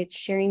insights,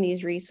 sharing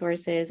these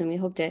resources, and we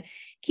hope to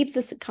keep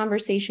this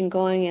conversation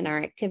going in our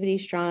Activity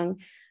Strong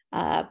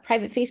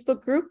private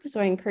Facebook group. So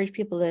I encourage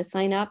people to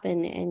sign up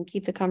and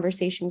keep the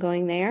conversation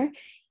going there.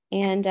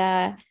 And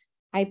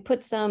I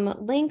put some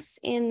links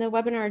in the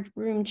webinar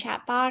room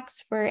chat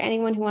box for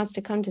anyone who wants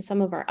to come to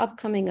some of our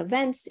upcoming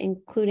events,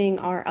 including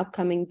our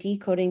upcoming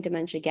Decoding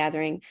Dementia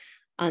Gathering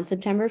on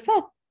September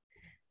 5th.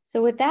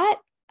 So with that,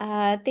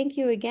 thank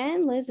you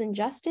again, Liz and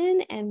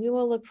Justin, and we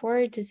will look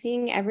forward to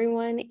seeing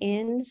everyone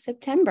in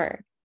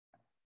September.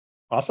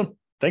 Awesome.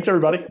 Thanks,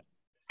 everybody.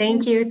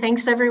 Thank you.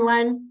 Thanks,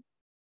 everyone.